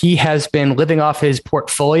 but he has been living off his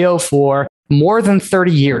portfolio for more than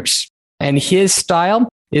 30 years. And his style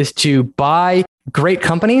is to buy great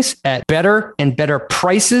companies at better and better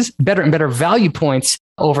prices, better and better value points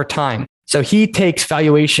over time. So he takes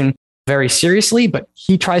valuation very seriously, but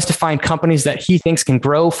he tries to find companies that he thinks can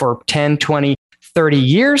grow for 10, 20, 30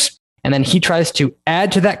 years. And then he tries to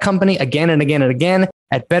add to that company again and again and again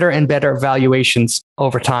at better and better valuations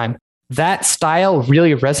over time. That style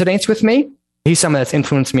really resonates with me. He's someone that's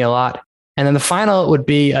influenced me a lot. And then the final would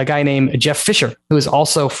be a guy named Jeff Fisher, who is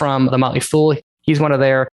also from The Motley Fool. He's one of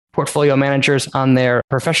their portfolio managers on their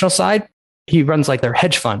professional side. He runs like their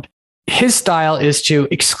hedge fund. His style is to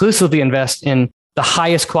exclusively invest in the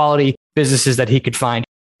highest quality businesses that he could find.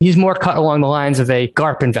 He's more cut along the lines of a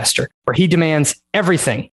GARP investor, where he demands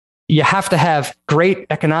everything. You have to have great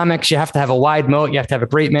economics. You have to have a wide moat. You have to have a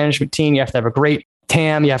great management team. You have to have a great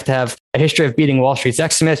TAM. You have to have a history of beating Wall Street's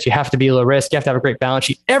estimates. You have to be low risk. You have to have a great balance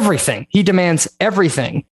sheet. Everything. He demands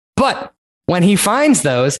everything. But when he finds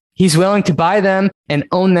those, he's willing to buy them and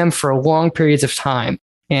own them for long periods of time.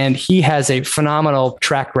 And he has a phenomenal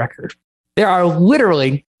track record. There are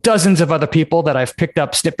literally dozens of other people that I've picked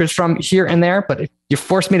up snippets from here and there. But if you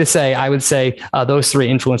force me to say, I would say those three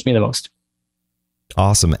influenced me the most.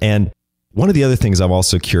 Awesome. And one of the other things I'm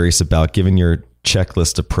also curious about, given your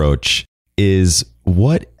checklist approach, is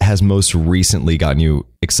what has most recently gotten you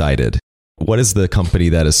excited? What is the company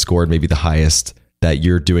that has scored maybe the highest that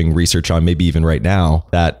you're doing research on, maybe even right now,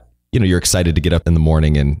 that you're excited to get up in the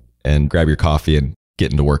morning and grab your coffee and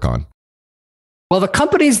get into work on? Well, the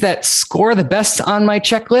companies that score the best on my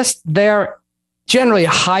checklist, they're generally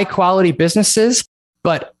high quality businesses,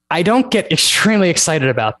 but I don't get extremely excited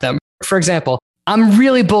about them. For example, I'm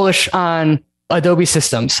really bullish on Adobe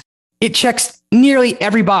Systems. It checks nearly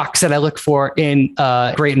every box that I look for in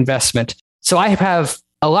a great investment. So I have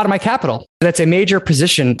a lot of my capital. That's a major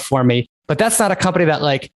position for me, but that's not a company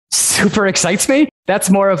that super excites me. That's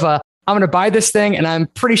more of I'm going to buy this thing and I'm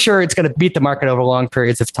pretty sure it's going to beat the market over long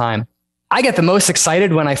periods of time. I get the most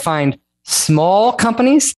excited when I find small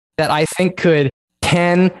companies that I think could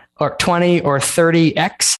 10 or 20 or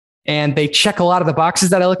 30x, and they check a lot of the boxes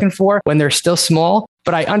that I'm looking for when they're still small,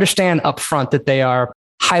 but I understand upfront that they are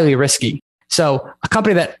highly risky. So a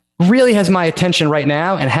company that really has my attention right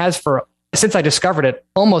now and has since I discovered it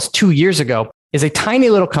almost 2 years ago is a tiny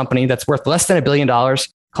little company that's worth less than $1 billion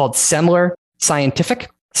called Semler Scientific.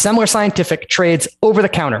 Semler Scientific trades over the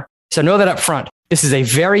counter. So know that up front. This is a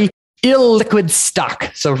very illiquid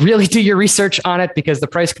stock. So really do your research on it because the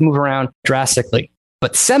price can move around drastically.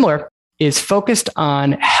 But Semler is focused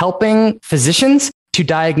on helping physicians to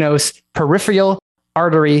diagnose peripheral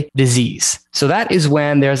artery disease. So that is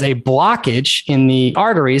when there's a blockage in the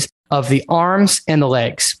arteries of the arms and the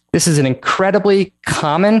legs. This is an incredibly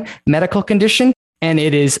common medical condition, and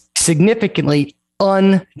it is significantly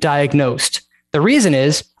undiagnosed. The reason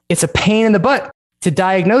is it's a pain in the butt to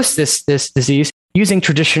diagnose this disease using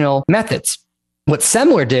traditional methods. What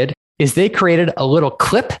Semler did is they created a little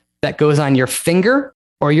clip that goes on your finger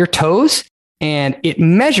or your toes, and it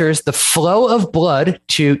measures the flow of blood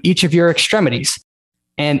to each of your extremities.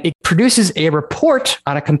 And it produces a report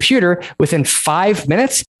on a computer within 5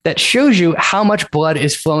 minutes that shows you how much blood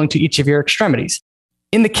is flowing to each of your extremities.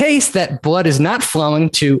 In the case that blood is not flowing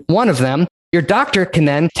to one of them, your doctor can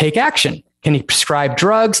then take action. Can he prescribe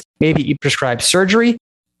drugs? Maybe he prescribe surgery.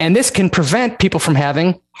 And this can prevent people from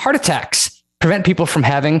having heart attacks, prevent people from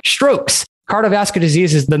having strokes. Cardiovascular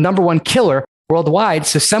disease is the number one killer worldwide.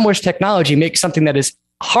 So Semler's technology makes something that is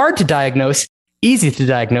hard to diagnose, easy to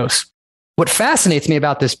diagnose. What fascinates me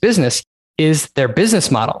about this business is their business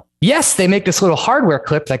model. Yes, they make this little hardware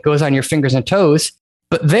clip that goes on your fingers and toes,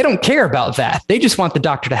 but they don't care about that. They just want the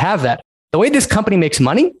doctor to have that. The way this company makes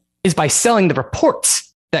money is by selling the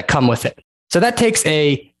reports that come with it. So that takes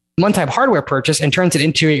a one-time hardware purchase and turns it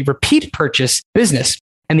into a repeat purchase business.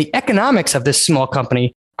 And the economics of this small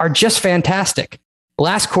company are just fantastic.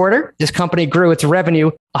 Last quarter, this company grew its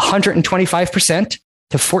revenue 125%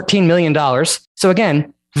 to $14 million. So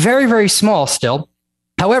again, very, very small still.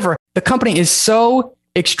 However, the company is so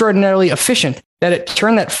extraordinarily efficient that it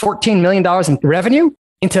turned that $14 million in revenue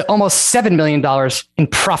into almost $7 million in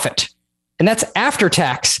profit. And that's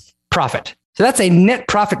after-tax profit. So that's a net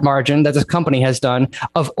profit margin that this company has done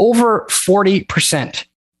of over 40%.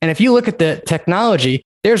 And if you look at the technology,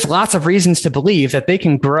 there's lots of reasons to believe that they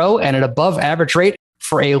can grow at an above average rate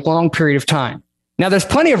for a long period of time. Now, there's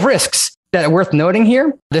plenty of risks that are worth noting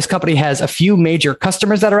here. This company has a few major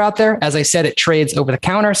customers that are out there. As I said, it trades over the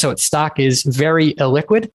counter, so its stock is very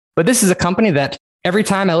illiquid. But this is a company that every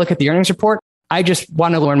time I look at the earnings report, I just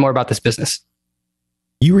want to learn more about this business.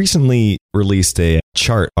 You recently released a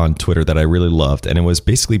chart on Twitter that I really loved, and it was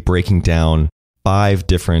basically breaking down 5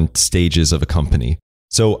 different stages of a company.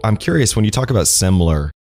 So I'm curious, when you talk about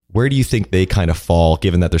Semler, where do you think they kind of fall,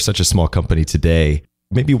 given that they're such a small company today?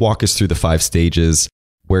 Maybe walk us through the 5 stages,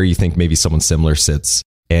 where you think maybe someone similar sits,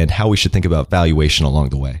 and how we should think about valuation along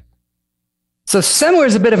the way. So Semler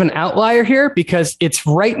is a bit of an outlier here because it's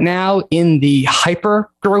right now in the hyper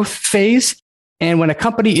growth phase. And when a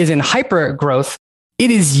company is in hyper growth, it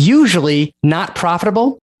is usually not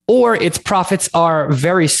profitable or its profits are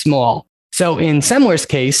very small. So in Semler's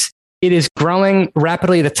case, it is growing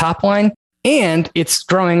rapidly the top line and it's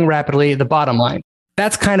growing rapidly the bottom line.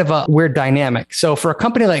 That's kind of a weird dynamic. So for a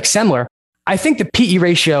company like Semler, I think the PE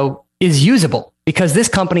ratio is usable because this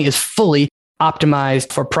company is fully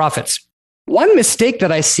optimized for profits. One mistake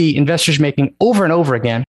that I see investors making over and over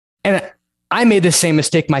again, and I made the same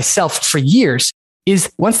mistake myself for years,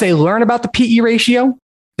 is once they learn about the PE ratio,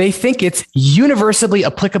 they think it's universally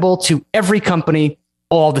applicable to every company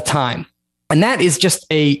all the time. And that is just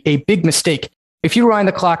a big mistake. If you rewind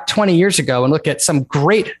the clock 20 years ago and look at some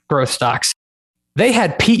great growth stocks, they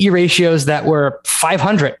had PE ratios that were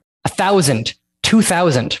 500, 1,000,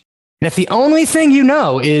 2,000. And if the only thing you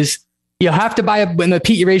know is you'll have to buy when the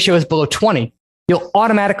PE ratio is below 20, you'll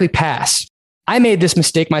automatically pass. I made this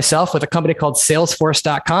mistake myself with a company called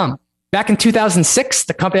Salesforce.com. Back in 2006,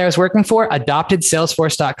 the company I was working for adopted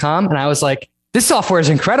Salesforce.com. And I was like, this software is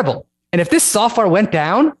incredible. And if this software went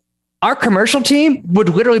down, our commercial team would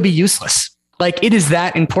literally be useless. Like, it is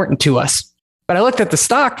that important to us. But I looked at the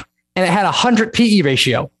stock and it had 100 PE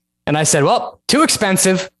ratio. And I said, well, too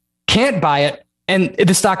expensive, can't buy it. And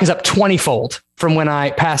the stock is up 20-fold from when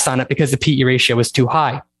I passed on it because the PE ratio was too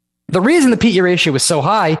high. The reason the PE ratio was so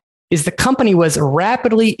high is the company was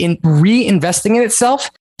rapidly reinvesting in itself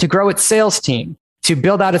to grow its sales team, to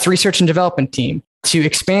build out its research and development team, to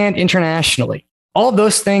expand internationally. All of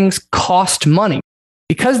those things cost money.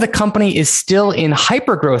 Because the company is still in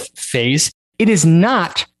hypergrowth phase, it is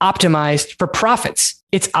not optimized for profits.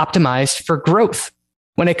 It's optimized for growth.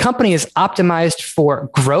 When a company is optimized for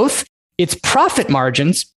growth, its profit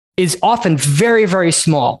margins is often very, very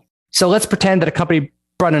small. So let's pretend that a company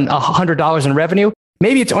brought in $100 in revenue.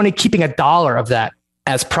 Maybe it's only keeping $1 of that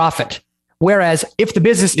as profit. Whereas if the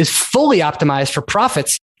business is fully optimized for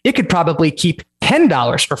profits, it could probably keep $10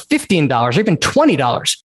 or $15 or even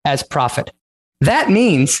 $20 as profit. That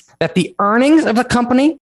means that the earnings of the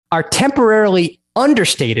company are temporarily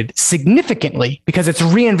understated significantly because it's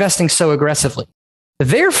reinvesting so aggressively.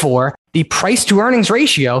 Therefore, the price to earnings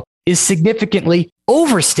ratio is significantly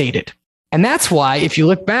overstated. And that's why if you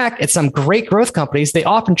look back at some great growth companies, they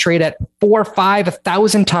often trade at 4, 5,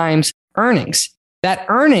 1,000 times earnings. That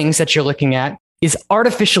earnings that you're looking at is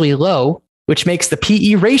artificially low, which makes the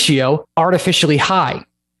PE ratio artificially high.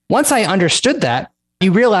 Once I understood that,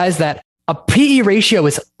 you realize that a PE ratio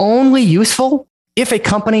is only useful if a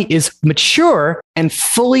company is mature and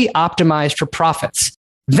fully optimized for profits.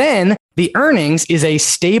 Then the earnings is a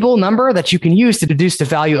stable number that you can use to deduce the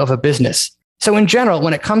value of a business. So in general,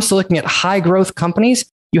 when it comes to looking at high growth companies,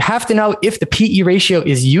 you have to know if the PE ratio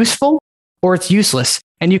is useful or it's useless.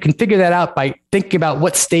 And you can figure that out by thinking about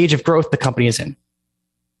what stage of growth the company is in.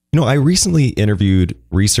 I recently interviewed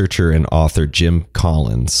researcher and author Jim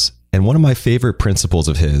Collins, and one of my favorite principles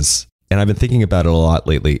of his, and I've been thinking about it a lot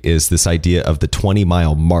lately, is this idea of the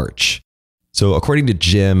 20-mile march. So according to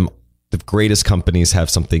Jim, the greatest companies have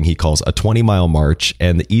something he calls a 20-mile march.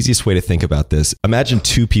 And the easiest way to think about this, imagine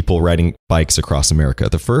two people riding bikes across America.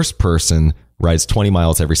 The first person rides 20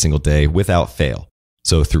 miles every single day without fail.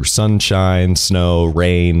 So through sunshine, snow,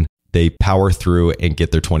 rain, they power through and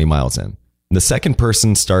get their 20 miles in. And the second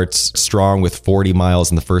person starts strong with 40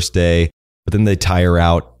 miles in the first day, but then they tire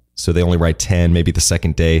out. So they only ride 10, maybe the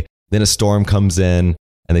second day. Then a storm comes in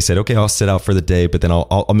and they said, okay, I'll sit out for the day, but then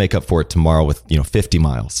I'll make up for it tomorrow with 50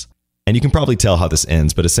 miles. And you can probably tell how this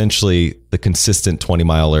ends, but essentially the consistent 20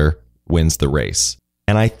 miler wins the race.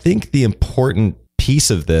 And I think the important piece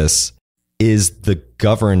of this is the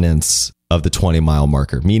governance of the 20-mile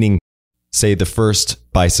marker, meaning, say the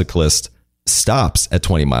first bicyclist stops at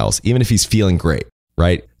 20 miles, even if he's feeling great,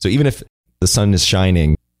 right? So even if the sun is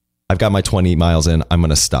shining, I've got my 20 miles in, I'm going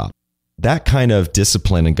to stop. That kind of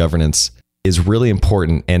discipline and governance is really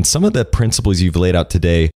important. And some of the principles you've laid out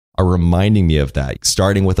today are reminding me of that,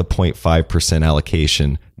 starting with a 0.5%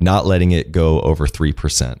 allocation, not letting it go over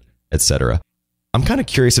 3%, etc. I'm kind of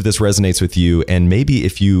curious if this resonates with you, and maybe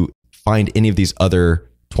if you find any of these other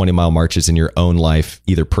 20-mile marches in your own life,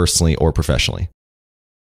 either personally or professionally.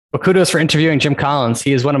 Well, kudos for interviewing Jim Collins.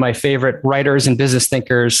 He is one of my favorite writers and business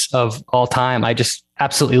thinkers of all time. I just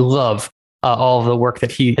absolutely love all of the work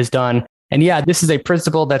that he has done. And yeah, this is a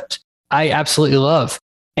principle that I absolutely love.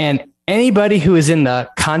 And anybody who is in the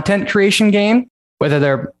content creation game, whether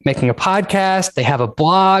they're making a podcast, they have a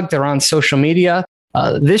blog, they're on social media,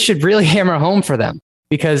 this should really hammer home for them,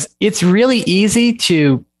 because it's really easy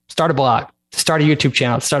to start a blog, to start a YouTube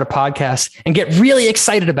channel, to start a podcast, and get really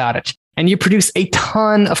excited about it. And you produce a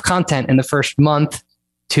ton of content in the first month,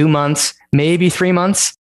 2 months, maybe 3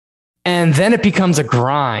 months. And then it becomes a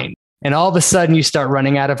grind. And all of a sudden you start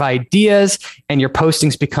running out of ideas and your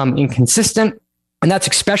postings become inconsistent. And that's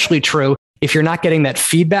especially true if you're not getting that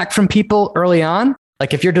feedback from people early on.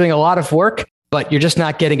 Like if you're doing a lot of work, but you're just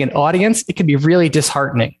not getting an audience, it can be really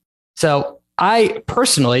disheartening. So I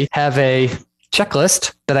personally have a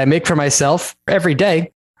checklist that I make for myself every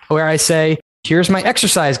day where I say, here's my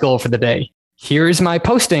exercise goal for the day. Here's my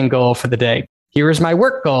posting goal for the day. Here's my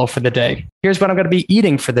work goal for the day. Here's what I'm going to be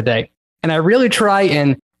eating for the day. And I really try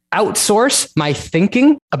and outsource my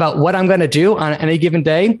thinking about what I'm going to do on any given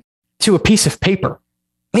day to a piece of paper.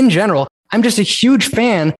 in general, I'm just a huge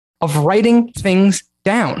fan of writing things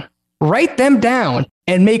down. Write them down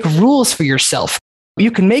and make rules for yourself.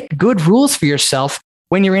 You can make good rules for yourself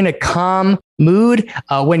when you're in a calm mood,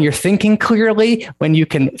 when you're thinking clearly, when you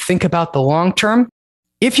can think about the long term.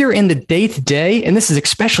 If you're in the day-to-day, and this is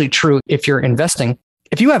especially true if you're investing,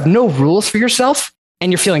 if you have no rules for yourself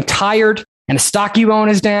and you're feeling tired and a stock you own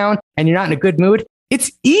is down and you're not in a good mood,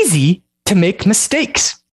 it's easy to make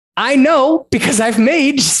mistakes. I know because I've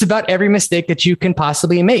made just about every mistake that you can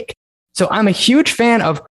possibly make. So I'm a huge fan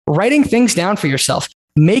of writing things down for yourself,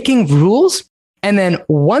 making rules. And then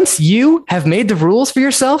once you have made the rules for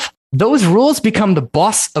yourself, those rules become the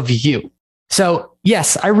boss of you. So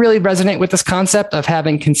yes, I really resonate with this concept of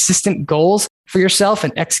having consistent goals for yourself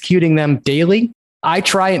and executing them daily. I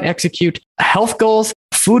try and execute health goals,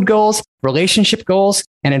 food goals, relationship goals,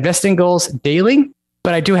 and investing goals daily.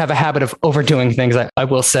 But I do have a habit of overdoing things, I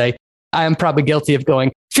will say. I am probably guilty of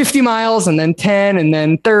going 50 miles and then 10 and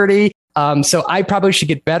then 30. So I probably should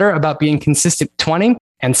get better about being consistent 20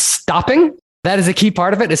 and stopping. That is a key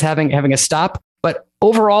part of it, is having a stop. But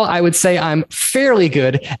overall, I would say I'm fairly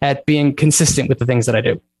good at being consistent with the things that I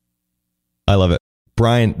do. I love it.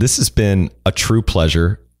 Brian, this has been a true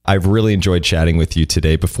pleasure. I've really enjoyed chatting with you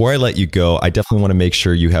today. Before I let you go, I definitely want to make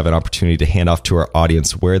sure you have an opportunity to hand off to our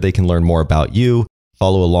audience where they can learn more about you,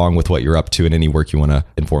 follow along with what you're up to, and any work you want to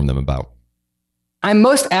inform them about. I'm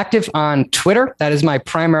most active on Twitter. That is my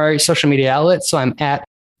primary social media outlet. So I'm at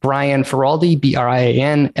Brian Feroldi,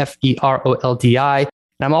 BrianFeroldi.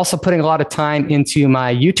 And I'm also putting a lot of time into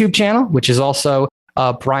my YouTube channel, which is also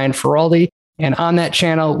Brian Feroldi. And on that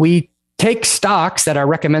channel, we take stocks that are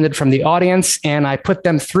recommended from the audience and I put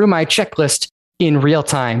them through my checklist in real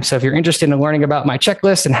time. So if you're interested in learning about my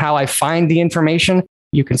checklist and how I find the information,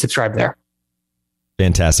 you can subscribe there.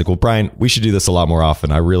 Fantastic. Well, Brian, we should do this a lot more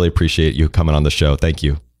often. I really appreciate you coming on the show. Thank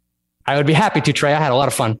you. I would be happy to, Trey. I had a lot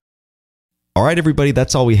of fun. All right, everybody,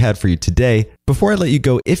 that's all we had for you today. Before I let you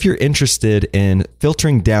go, if you're interested in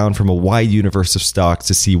filtering down from a wide universe of stocks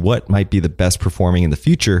to see what might be the best performing in the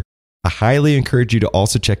future, I highly encourage you to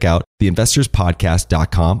also check out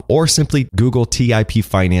theinvestorspodcast.com or simply Google TIP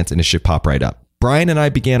Finance and it should pop right up. Brian and I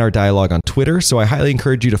began our dialogue on Twitter, so I highly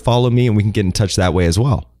encourage you to follow me and we can get in touch that way as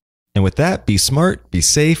well. And with that, be smart, be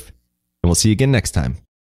safe, and we'll see you again next time.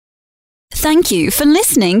 Thank you for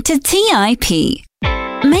listening to TIP.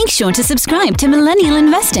 Make sure to subscribe to Millennial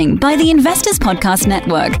Investing by the Investors Podcast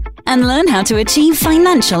Network and learn how to achieve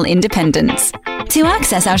financial independence. To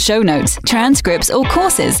access our show notes, transcripts, or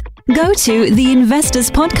courses, go to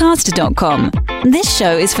theinvestorspodcast.com. This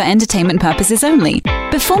show is for entertainment purposes only.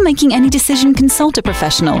 Before making any decision, consult a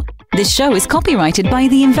professional. This show is copyrighted by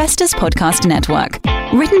the Investors Podcast Network.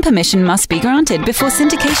 Written permission must be granted before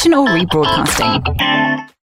syndication or rebroadcasting.